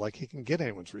doesn't feel like he can get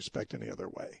anyone's respect any other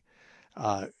way.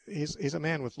 He's a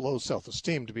man with low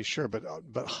self-esteem, to be sure,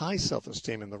 but high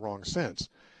self-esteem in the wrong sense.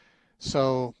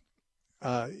 So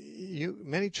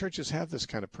many churches have this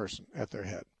kind of person at their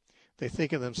head. They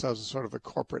think of themselves as sort of a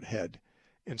corporate head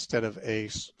instead of a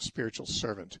spiritual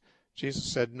servant.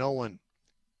 Jesus said no one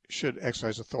should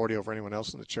exercise authority over anyone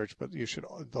else in the church, but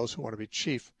those who want to be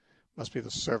chief must be the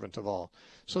servant of all.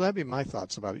 So that'd be my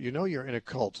thoughts about it. You're in a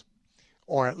cult,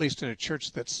 or at least in a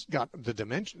church that's got the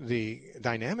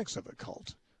dynamics of a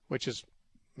cult, which is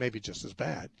maybe just as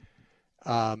bad,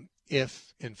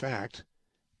 if in fact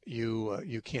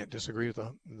you can't disagree with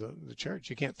the church.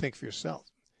 You can't think for yourself,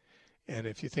 and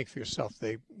if you think for yourself,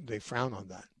 they frown on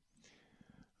that.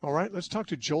 All right, let's talk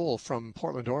to Joel from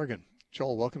Portland, Oregon.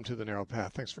 Joel, welcome to the Narrow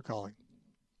Path. Thanks for calling.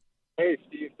 Hey,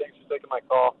 Steve. Thanks for taking my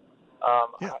call.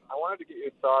 Yeah. I wanted to get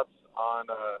your thoughts on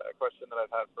a question that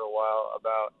I've had for a while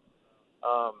about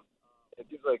it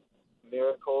seems like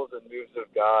miracles and moves of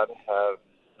God have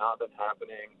not been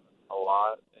happening a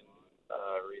lot in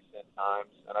recent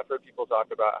times. And I've heard people talk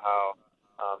about how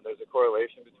there's a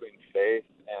correlation between faith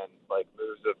and, like,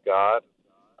 moves of God.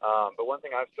 But one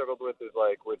thing I've struggled with is,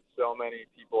 like, with so many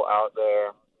people out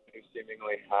there who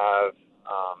seemingly have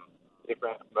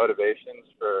different motivations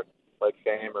for like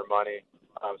fame or money.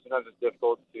 Sometimes it's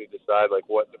difficult to decide like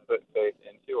what to put faith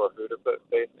into or who to put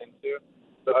faith into.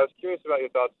 So I was curious about your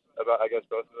thoughts about, I guess,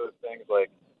 both of those things, like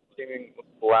seeming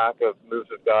lack of moves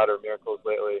of God or miracles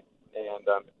lately, and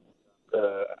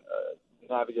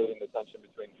navigating the tension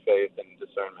between faith and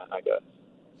discernment, I guess.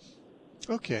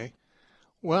 Okay.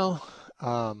 Well,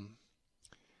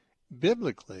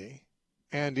 biblically,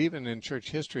 and even in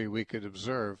church history, we could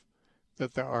observe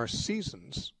that there are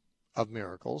seasons of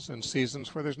miracles and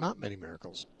seasons where there's not many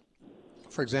miracles.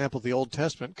 For example, the Old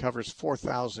Testament covers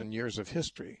 4,000 years of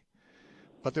history,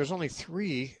 but there's only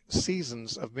 3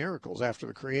 seasons of miracles after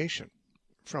the creation.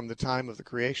 From the time of the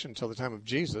creation till the time of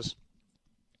Jesus,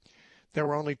 there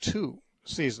were only 2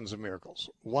 seasons of miracles.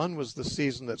 One was the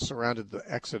season that surrounded the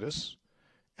Exodus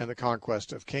and the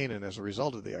conquest of Canaan as a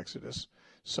result of the Exodus.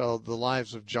 So the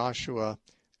lives of Joshua,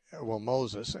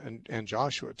 Moses and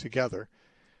Joshua together,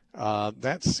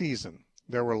 that season,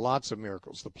 there were lots of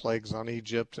miracles, the plagues on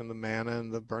Egypt and the manna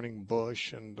and the burning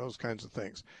bush and those kinds of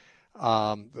things.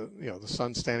 The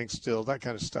sun standing still, that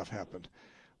kind of stuff happened.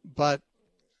 But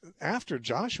after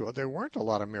Joshua, there weren't a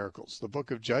lot of miracles. The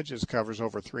book of Judges covers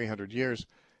over 300 years,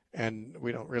 and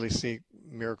we don't really see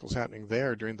miracles happening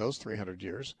there during those 300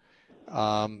 years.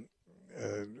 In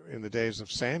the days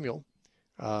of Samuel,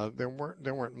 there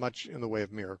weren't much in the way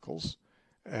of miracles,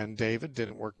 and David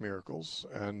didn't work miracles,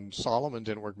 and Solomon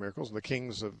didn't work miracles, and the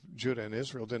kings of Judah and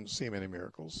Israel didn't see many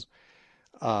miracles.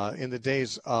 In the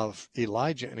days of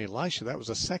Elijah and Elisha, that was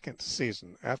a second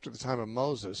season. After the time of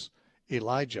Moses,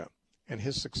 Elijah and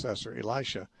his successor,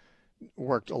 Elisha,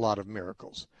 worked a lot of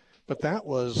miracles. But that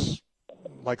was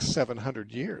like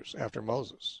 700 years after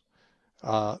Moses.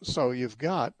 So you've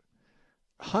got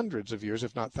hundreds of years,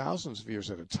 if not thousands of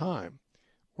years at a time,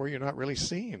 where you're not really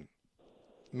seeing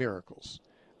miracles.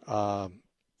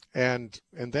 And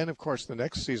then, of course, the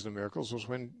next season of miracles was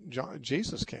when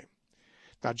Jesus came.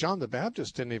 Now, John the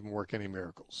Baptist didn't even work any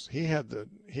miracles. He had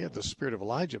the spirit of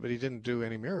Elijah, but he didn't do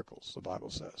any miracles, the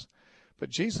Bible says. But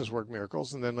Jesus worked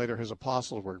miracles, and then later his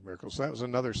apostles worked miracles. So that was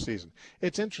another season.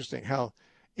 It's interesting how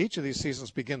each of these seasons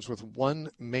begins with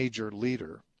one major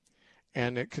leader,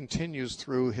 and it continues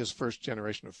through his first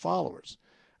generation of followers.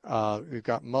 You've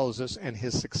got Moses and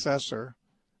his successor,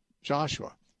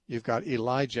 Joshua. You've got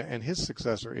Elijah and his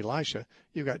successor, Elisha.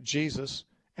 You've got Jesus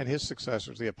and his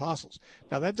successors, the apostles.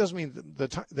 Now, that doesn't mean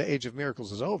the age of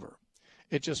miracles is over.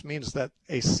 It just means that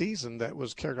a season that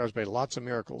was characterized by lots of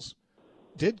miracles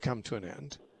did come to an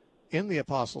end. In the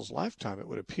apostles' lifetime, it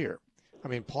would appear. I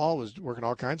mean, Paul was working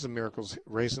all kinds of miracles,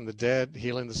 raising the dead,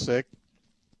 healing the sick,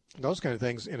 those kind of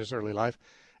things in his early life.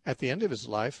 At the end of his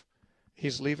life,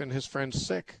 he's leaving his friends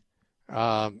sick.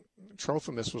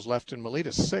 Trophimus was left in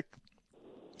Miletus sick.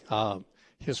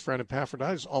 His friend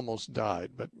Epaphroditus almost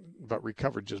died, but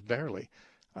recovered just barely.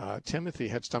 Timothy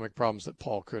had stomach problems that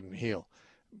Paul couldn't heal.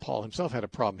 Paul himself had a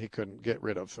problem he couldn't get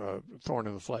rid of, thorn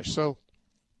in the flesh. So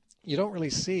you don't really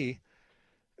see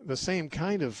the same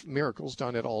kind of miracles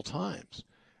done at all times,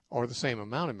 or the same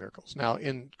amount of miracles. Now,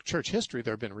 in church history,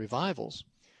 there have been revivals,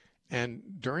 and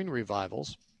during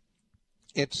revivals,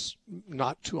 it's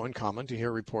not too uncommon to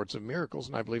hear reports of miracles,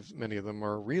 and I believe many of them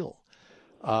are real.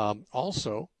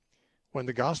 Also, when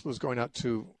the gospel is going out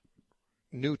to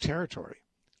new territory,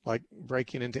 like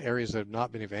breaking into areas that have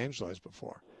not been evangelized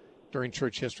before, during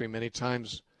church history, many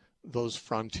times those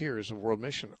frontiers of world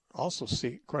mission also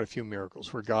see quite a few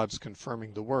miracles where God's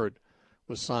confirming the word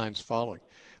with signs following.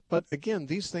 But again,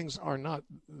 these things are not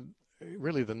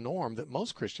really the norm that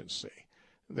most Christians see.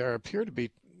 There appear to be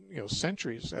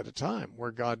centuries at a time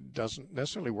where God doesn't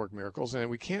necessarily work miracles, and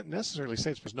we can't necessarily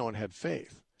say it's because no one had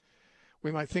faith.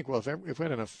 We might think, well, if we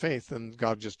had enough faith, then God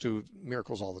would just do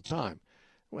miracles all the time.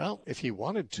 Well, if he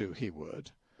wanted to, he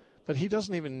would. But he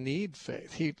doesn't even need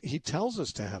faith. He tells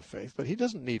us to have faith, but he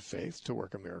doesn't need faith to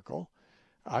work a miracle.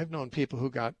 I've known people who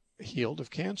got healed of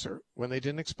cancer when they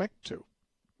didn't expect to.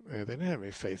 They didn't have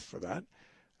any faith for that.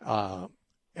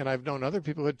 And I've known other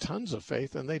people who had tons of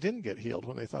faith and they didn't get healed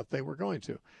when they thought they were going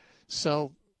to.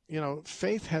 So,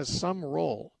 faith has some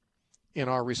role in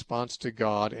our response to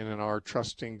God and in our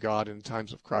trusting God in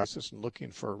times of crisis and looking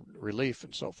for relief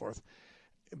and so forth.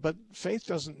 But faith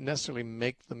doesn't necessarily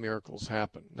make the miracles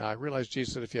happen. Now, I realize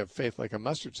Jesus said if you have faith like a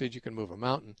mustard seed, you can move a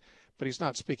mountain, but he's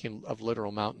not speaking of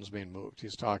literal mountains being moved.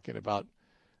 He's talking about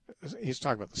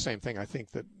the same thing. I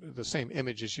think that the same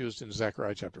image is used in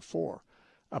Zechariah chapter 4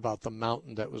 about the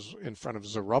mountain that was in front of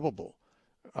Zerubbabel,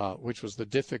 which was the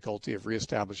difficulty of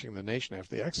reestablishing the nation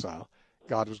after the exile.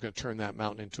 God was going to turn that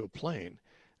mountain into a plain.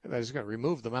 And that he's going to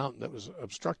remove the mountain that was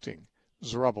obstructing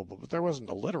Zerubbabel, but there wasn't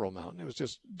a literal mountain. It was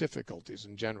just difficulties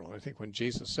in general. And I think when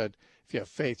Jesus said, if you have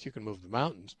faith, you can move the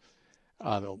mountains,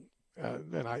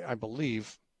 then I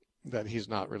believe that he's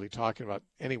not really talking about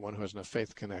anyone who has enough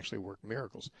faith can actually work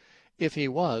miracles. If he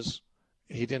was,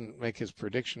 he didn't make his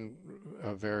prediction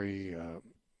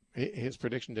his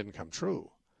prediction didn't come true,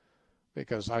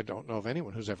 because I don't know of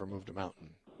anyone who's ever moved a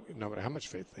mountain, no matter how much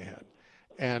faith they had.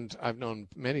 And I've known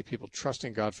many people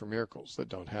trusting God for miracles that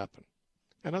don't happen.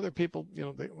 And other people,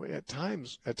 at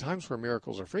times where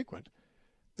miracles are frequent,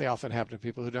 they often happen to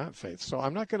people who don't have faith. So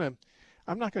I'm not going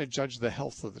to judge the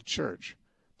health of the church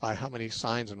by how many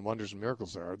signs and wonders and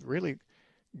miracles there are. Really,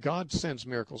 God sends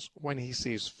miracles when he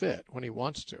sees fit, when he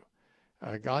wants to.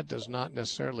 God does not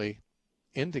necessarily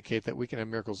indicate that we can have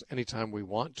miracles anytime we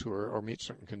want to or meet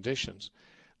certain conditions.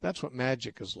 That's what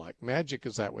magic is like. Magic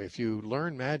is that way. If you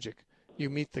learn magic, you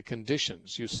meet the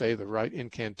conditions. You say the right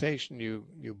incantation, you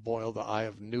boil the eye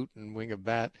of newt and wing of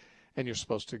bat, and you're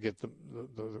supposed to get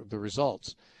the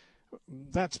results.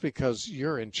 That's because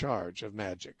you're in charge of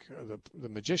magic. The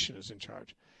magician is in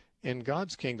charge. In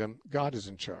God's kingdom, God is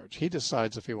in charge. He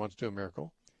decides if he wants to do a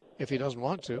miracle. If he doesn't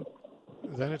want to,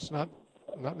 then it's not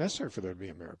necessary for there to be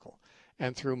a miracle.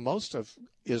 And through most of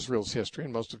Israel's history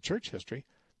and most of church history,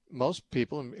 most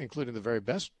people, including the very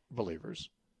best believers,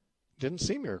 didn't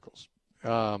see miracles.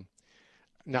 Now,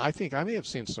 I think I may have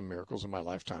seen some miracles in my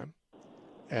lifetime,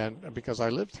 and because I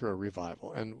lived through a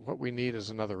revival, and what we need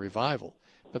is another revival.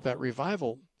 But that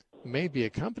revival may be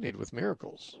accompanied with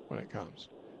miracles when it comes,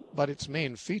 but its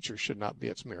main feature should not be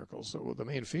its miracles. So the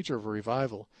main feature of a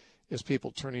revival is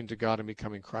people turning to God and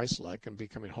becoming Christ-like and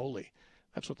becoming holy.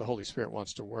 That's what the Holy Spirit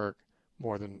wants to work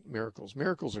more than miracles.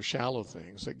 Miracles are shallow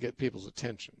things that get people's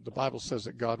attention. The Bible says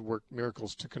that God worked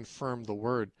miracles to confirm the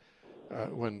word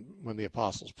when the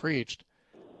apostles preached,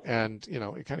 and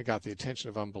it kind of got the attention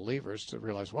of unbelievers to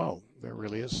realize, wow, there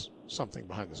really is something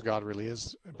behind this. God really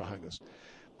is behind this.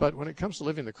 But when it comes to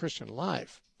living the Christian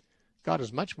life, God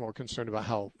is much more concerned about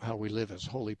how we live as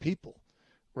holy people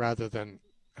rather than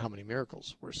how many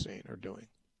miracles we're seeing or doing.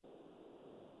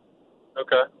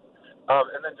 Okay.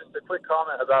 And then just a quick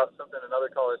comment about something another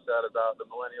caller said about the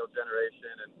millennial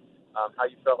generation and how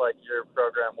you felt like your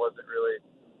program wasn't really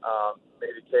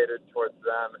maybe catered towards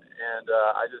them. And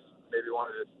I just maybe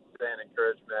wanted to say an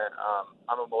encouragement.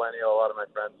 I'm a millennial. A lot of my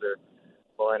friends are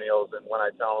millennials, and when I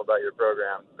tell them about your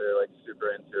program, they're like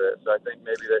super into it. So I think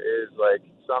maybe there is like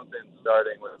something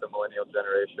starting with the millennial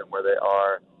generation where they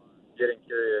are getting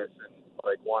curious and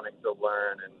like wanting to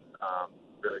learn and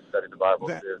really study the Bible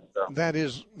too. So. That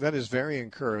is very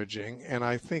encouraging, and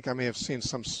I think I may have seen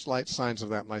some slight signs of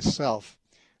that myself.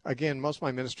 Again, most of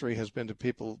my ministry has been to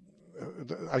people.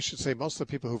 I should say most of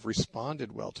the people who've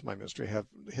responded well to my ministry have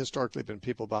historically been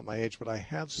people about my age, but I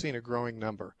have seen a growing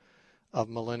number of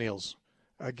millennials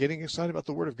getting excited about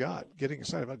the Word of God, getting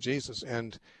excited about Jesus,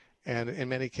 and in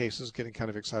many cases getting kind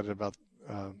of excited about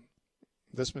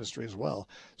this ministry as well.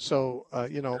 So,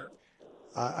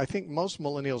 I think most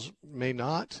millennials may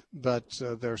not, but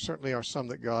there certainly are some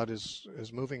that God is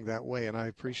moving that way, and I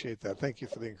appreciate that. Thank you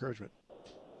for the encouragement.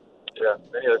 Yeah.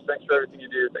 Anyways, thanks for everything you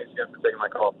do. Thanks again for taking my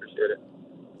call. Appreciate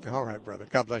it. All right, brother.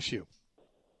 God bless you.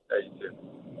 Yeah, you too.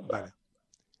 Bye.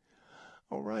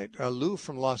 All right. Lou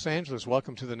from Los Angeles,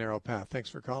 welcome to the Narrow Path. Thanks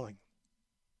for calling.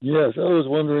 Yes, I was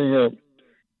wondering,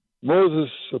 Moses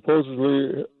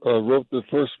supposedly wrote the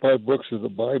first 5 books of the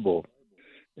Bible.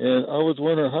 And I was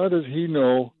wondering, how does he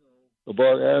know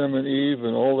about Adam and Eve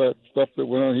and all that stuff that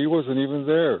went on? He wasn't even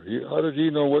there. How did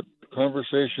he know what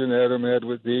conversation Adam had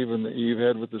with Eve and Eve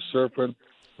had with the serpent?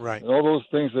 Right. And all those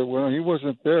things that went on. He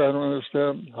wasn't there. I don't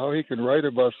understand how he can write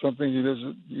about something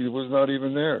he was not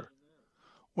even there.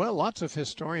 Well, lots of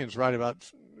historians write about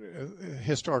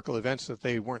historical events that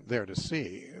they weren't there to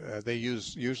see. They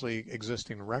use usually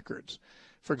existing records.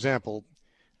 For example,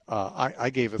 I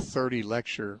gave a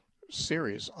 30-lecture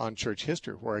series on church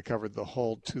history where I covered the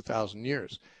whole 2,000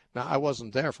 years. Now, I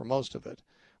wasn't there for most of it,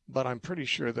 but I'm pretty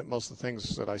sure that most of the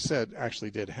things that I said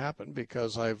actually did happen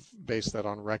because I've based that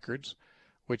on records,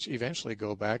 which eventually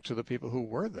go back to the people who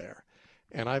were there.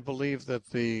 And I believe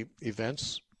that the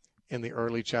events in the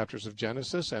early chapters of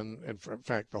Genesis, and in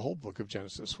fact the whole book of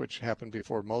Genesis, which happened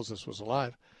before Moses was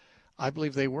alive, I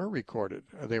believe they were recorded.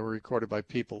 They were recorded by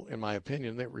people, in my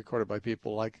opinion, they were recorded by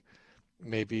people like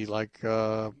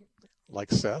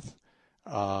Seth,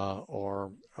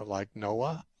 or like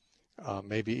Noah,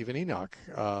 maybe even Enoch,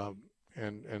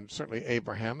 and certainly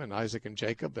Abraham and Isaac and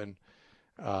Jacob and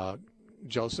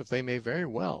Joseph. They may very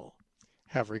well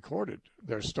have recorded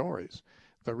their stories.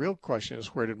 The real question is,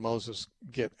 where did Moses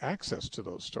get access to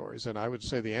those stories? And I would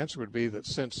say the answer would be that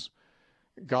since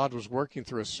God was working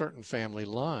through a certain family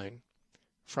line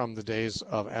from the days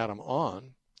of Adam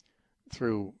on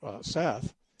through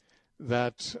Seth,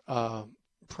 that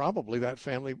probably that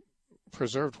family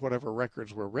preserved whatever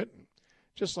records were written.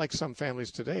 Just like some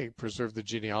families today preserve the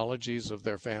genealogies of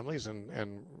their families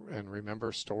and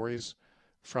remember stories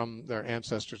from their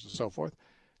ancestors and so forth.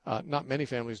 Not many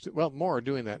families do. Well, more are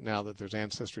doing that now that there's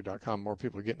Ancestry.com. More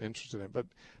people are getting interested in it. But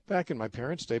back in my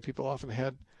parents' day, people often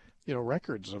had,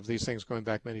 records of these things going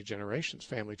back many generations,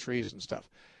 family trees and stuff.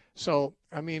 So,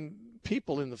 I mean,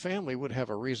 people in the family would have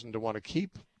a reason to want to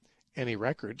keep any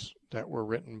records that were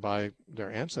written by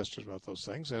their ancestors about those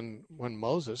things. And when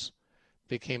Moses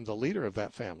became the leader of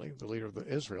that family, the leader of the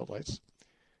Israelites,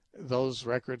 those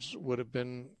records would have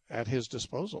been at his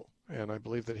disposal. And I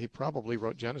believe that he probably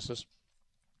wrote Genesis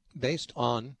based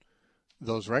on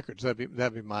those records.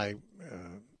 That'd be my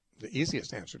the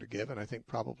easiest answer to give, and I think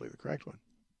probably the correct one.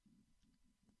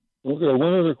 Okay,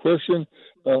 one other question.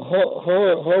 How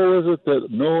is it that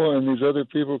Noah and these other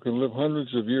people can live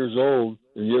hundreds of years old,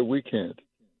 and yet we can't?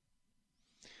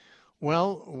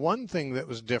 Well, one thing that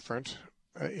was different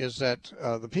is that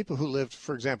the people who lived,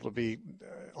 for example, to be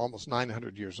almost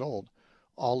 900 years old,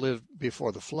 all lived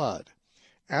before the flood.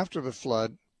 After the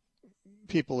flood,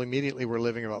 people immediately were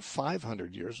living about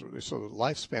 500 years, so the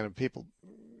lifespan of people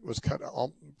was cut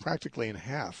practically in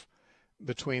half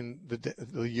between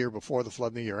the year before the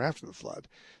flood and the year after the flood.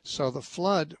 So the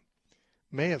flood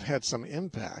may have had some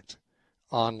impact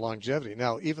on longevity.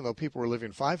 Now, even though people were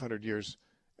living 500 years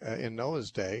in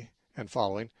Noah's day and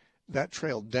following, that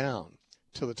trailed down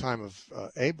to the time of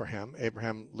Abraham.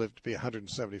 Abraham lived to be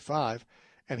 175,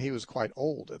 and he was quite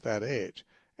old at that age.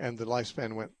 And the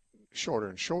lifespan went shorter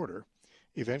and shorter.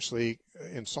 Eventually,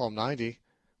 in Psalm 90,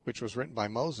 which was written by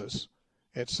Moses,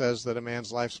 it says that a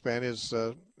man's lifespan is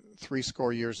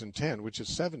 80 years and 10, which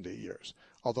is 70 years.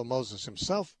 Although Moses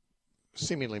himself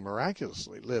seemingly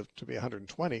miraculously lived to be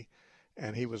 120,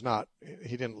 and he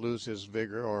didn't lose his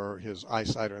vigor or his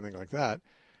eyesight or anything like that.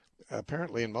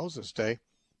 Apparently in Moses' day,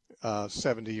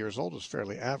 70 years old was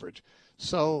fairly average.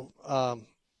 So,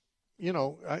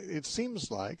 it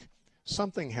seems like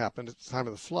something happened at the time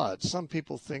of the flood. Some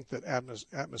people think that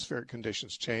atmospheric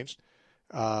conditions changed,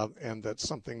 and that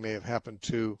something may have happened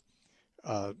to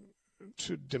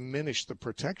diminish the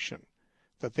protection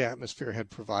that the atmosphere had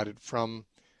provided from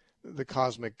the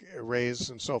cosmic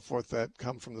rays and so forth that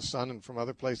come from the sun and from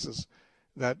other places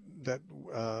that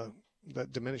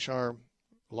diminish our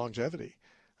longevity,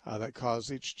 that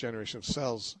cause each generation of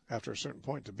cells after a certain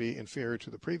point to be inferior to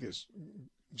the previous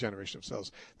generation of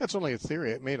cells. That's only a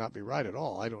theory. It may not be right at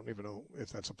all. I don't even know if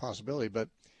that's a possibility, but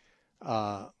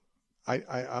I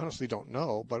honestly don't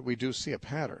know, but we do see a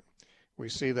pattern. We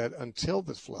see that until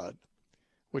the flood,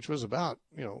 which was about,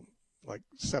 like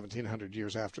 1,700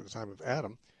 years after the time of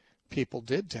Adam, people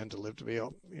did tend to live to be,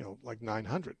 like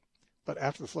 900. But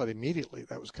after the flood, immediately,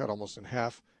 that was cut almost in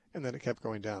half, and then it kept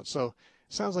going down. So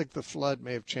it sounds like the flood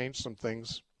may have changed some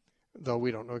things, though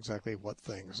we don't know exactly what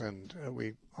things, and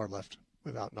we are left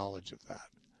without knowledge of that.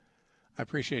 I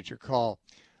appreciate your call.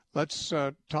 Let's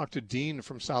talk to Dean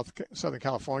from Southern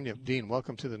California. Dean,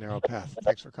 welcome to the Narrow Path.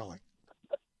 Thanks for calling.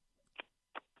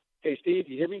 Hey, Steve,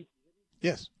 you hear me?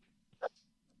 Yes.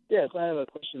 Yes, I have a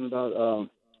question about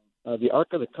the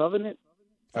Ark of the Covenant.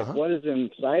 Uh-huh. What is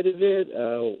inside of it,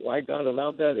 why God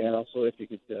allowed that, and also if you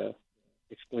could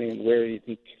explain where you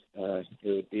think it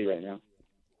would be right now.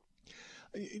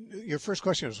 Your first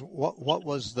question is what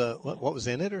was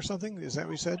in it or something? Is that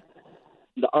what you said?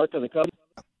 The Ark of the Covenant.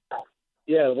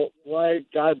 Yeah, why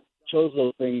God chose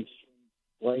those things?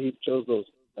 Why He chose those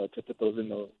to put those in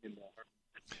the ark?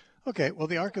 Okay, well,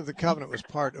 the Ark of the Covenant was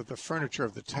part of the furniture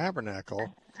of the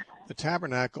tabernacle. The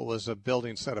tabernacle was a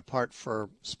building set apart for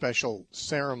special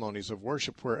ceremonies of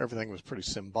worship where everything was pretty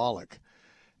symbolic.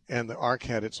 And the Ark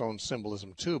had its own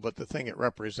symbolism too, but the thing it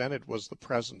represented was the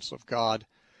presence of God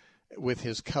with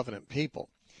His covenant people.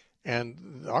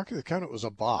 And the Ark of the Covenant was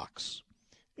a box.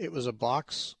 It was a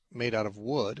box made out of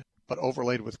wood, but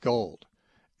overlaid with gold.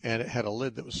 And it had a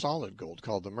lid that was solid gold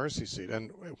called the mercy seat.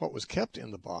 And what was kept in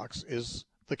the box is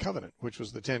the covenant, which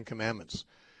was the Ten Commandments.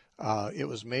 It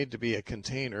was made to be a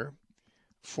container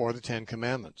for the Ten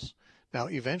Commandments. Now,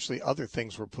 eventually other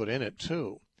things were put in it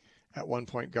too. At one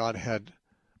point, God had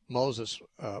Moses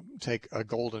take a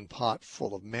golden pot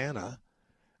full of manna,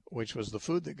 which was the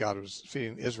food that God was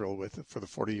feeding Israel with for the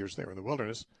 40 years they were in the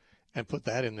wilderness, and put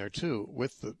that in there too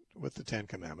with the Ten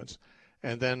Commandments.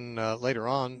 And then later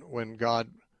on, when God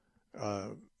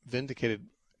vindicated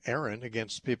Aaron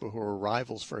against people who were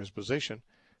rivals for his position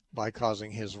by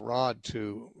causing his rod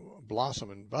to blossom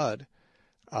and bud,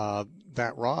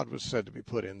 that rod was said to be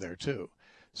put in there too.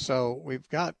 So we've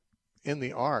got in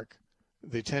the ark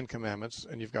the Ten Commandments,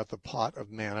 and you've got the pot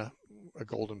of manna, a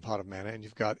golden pot of manna, and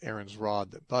you've got Aaron's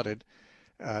rod that budded,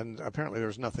 and apparently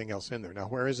there's nothing else in there. Now,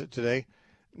 where is it today?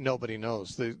 Nobody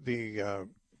knows. The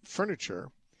furniture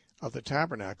of the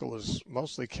tabernacle was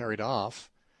mostly carried off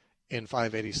in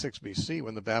 586 BC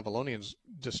when the Babylonians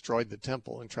destroyed the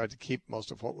temple and tried to keep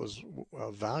most of what was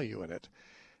of value in it.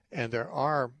 And there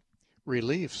are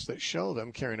reliefs that show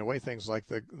them carrying away things like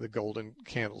the golden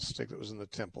candlestick that was in the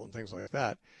temple and things like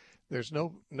that. There's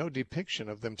no depiction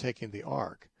of them taking the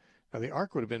ark. Now, the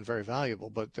ark would have been very valuable,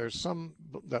 but there's some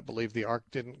that believe the ark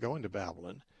didn't go into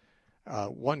Babylon.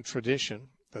 One tradition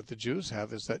that the Jews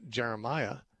have is that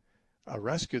Jeremiah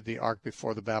rescued the ark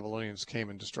before the Babylonians came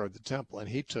and destroyed the temple, and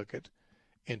he took it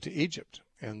into Egypt,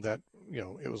 and that,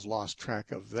 it was lost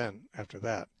track of then after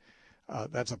that.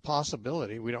 That's a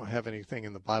possibility. We don't have anything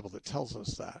in the Bible that tells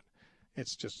us that.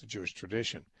 It's just a Jewish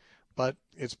tradition. But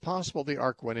it's possible the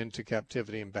ark went into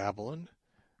captivity in Babylon,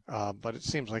 but it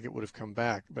seems like it would have come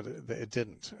back, but it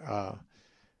didn't.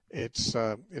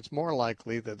 It's more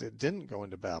likely that it didn't go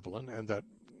into Babylon and that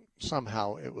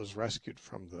somehow it was rescued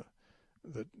from the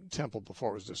temple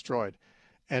before it was destroyed.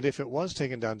 And if it was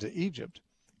taken down to Egypt,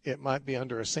 it might be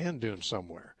under a sand dune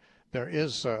somewhere.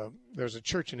 There's a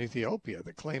church in Ethiopia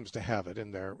that claims to have it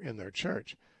in their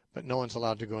church, but no one's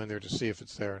allowed to go in there to see if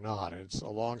it's there or not. And it's a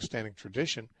long-standing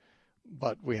tradition,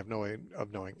 but we have no way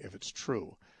of knowing if it's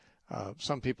true.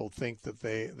 Some people think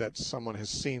that someone has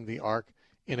seen the ark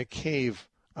in a cave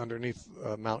underneath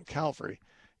Mount Calvary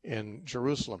in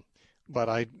Jerusalem, but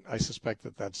I suspect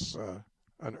that that's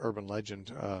an urban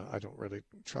legend. I don't really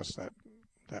trust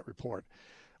that report.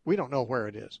 We don't know where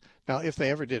it is. Now, if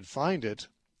they ever did find it,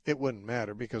 it wouldn't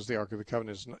matter because the Ark of the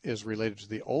Covenant is related to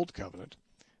the Old Covenant.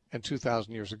 And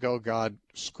 2,000 years ago, God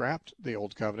scrapped the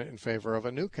Old Covenant in favor of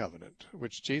a new covenant,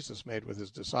 which Jesus made with his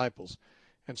disciples.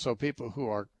 And so people who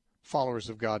are followers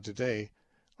of God today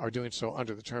are doing so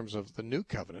under the terms of the new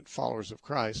covenant, followers of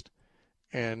Christ.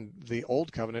 And the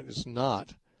Old Covenant is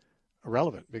not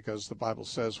irrelevant because the Bible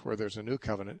says where there's a new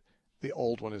covenant, the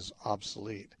old one is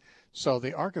obsolete. So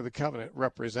the Ark of the Covenant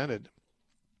represented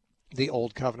the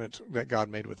old covenant that God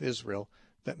made with Israel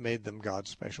that made them God's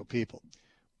special people.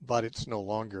 But it's no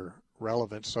longer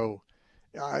relevant. So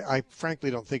I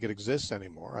frankly don't think it exists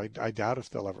anymore. I doubt if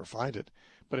they'll ever find it.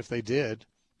 But if they did,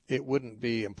 it wouldn't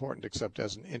be important except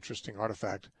as an interesting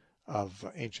artifact of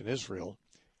ancient Israel.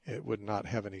 It would not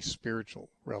have any spiritual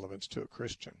relevance to a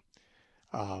Christian.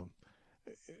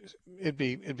 It'd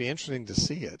be interesting to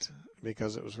see it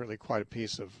because it was really quite a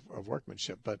piece of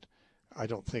workmanship, but I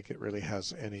don't think it really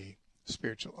has any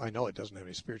spiritual. I know it doesn't have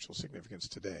any spiritual significance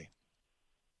today.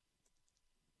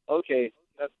 Okay.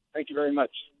 Thank you very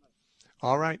much.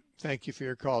 All right. Thank you for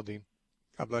your call, Dean.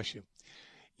 God bless you.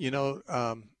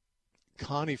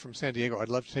 Connie from San Diego, I'd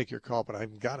love to take your call, but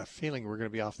I've got a feeling we're going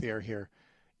to be off the air here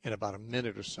in about a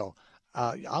minute or so.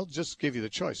 I'll just give you the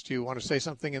choice. Do you want to say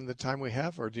something in the time we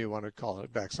have, or do you want to call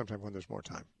it back sometime when there's more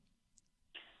time?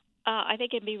 I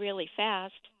think it'd be really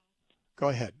fast. Go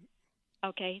ahead.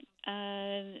 Okay.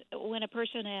 When a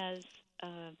person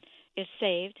is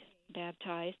saved,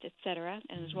 baptized, etc.,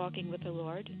 and is walking with the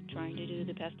Lord, trying to do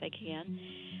the best they can,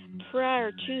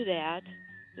 prior to that,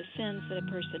 the sins that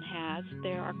a person has,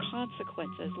 there are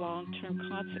consequences, long-term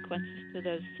consequences to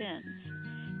those sins.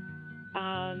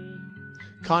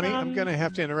 Connie, I'm going to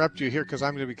have to interrupt you here because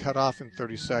I'm going to be cut off in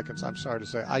 30 seconds. I'm sorry to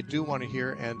say. I do want to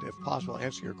hear and, if possible,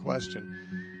 answer your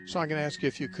question. So I'm going to ask you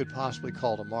if you could possibly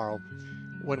call tomorrow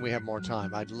when we have more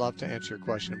time. I'd love to answer your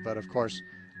question, but of course,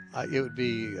 it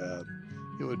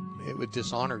would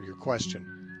dishonor your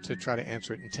question to try to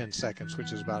answer it in 10 seconds,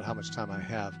 which is about how much time I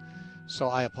have. So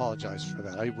I apologize for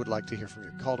that. I would like to hear from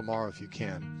you. Call tomorrow if you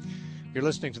can. You're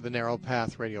listening to the Narrow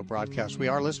Path radio broadcast. We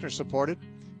are listener supported.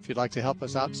 If you'd like to help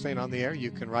us out staying on the air, you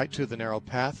can write to the Narrow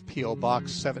Path, P.O.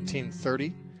 Box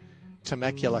 1730,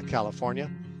 Temecula,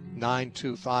 California,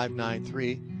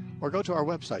 92593, or go to our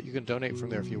website. You can donate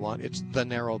from there if you want. It's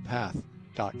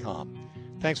thenarrowpath.com.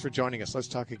 Thanks for joining us. Let's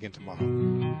talk again tomorrow.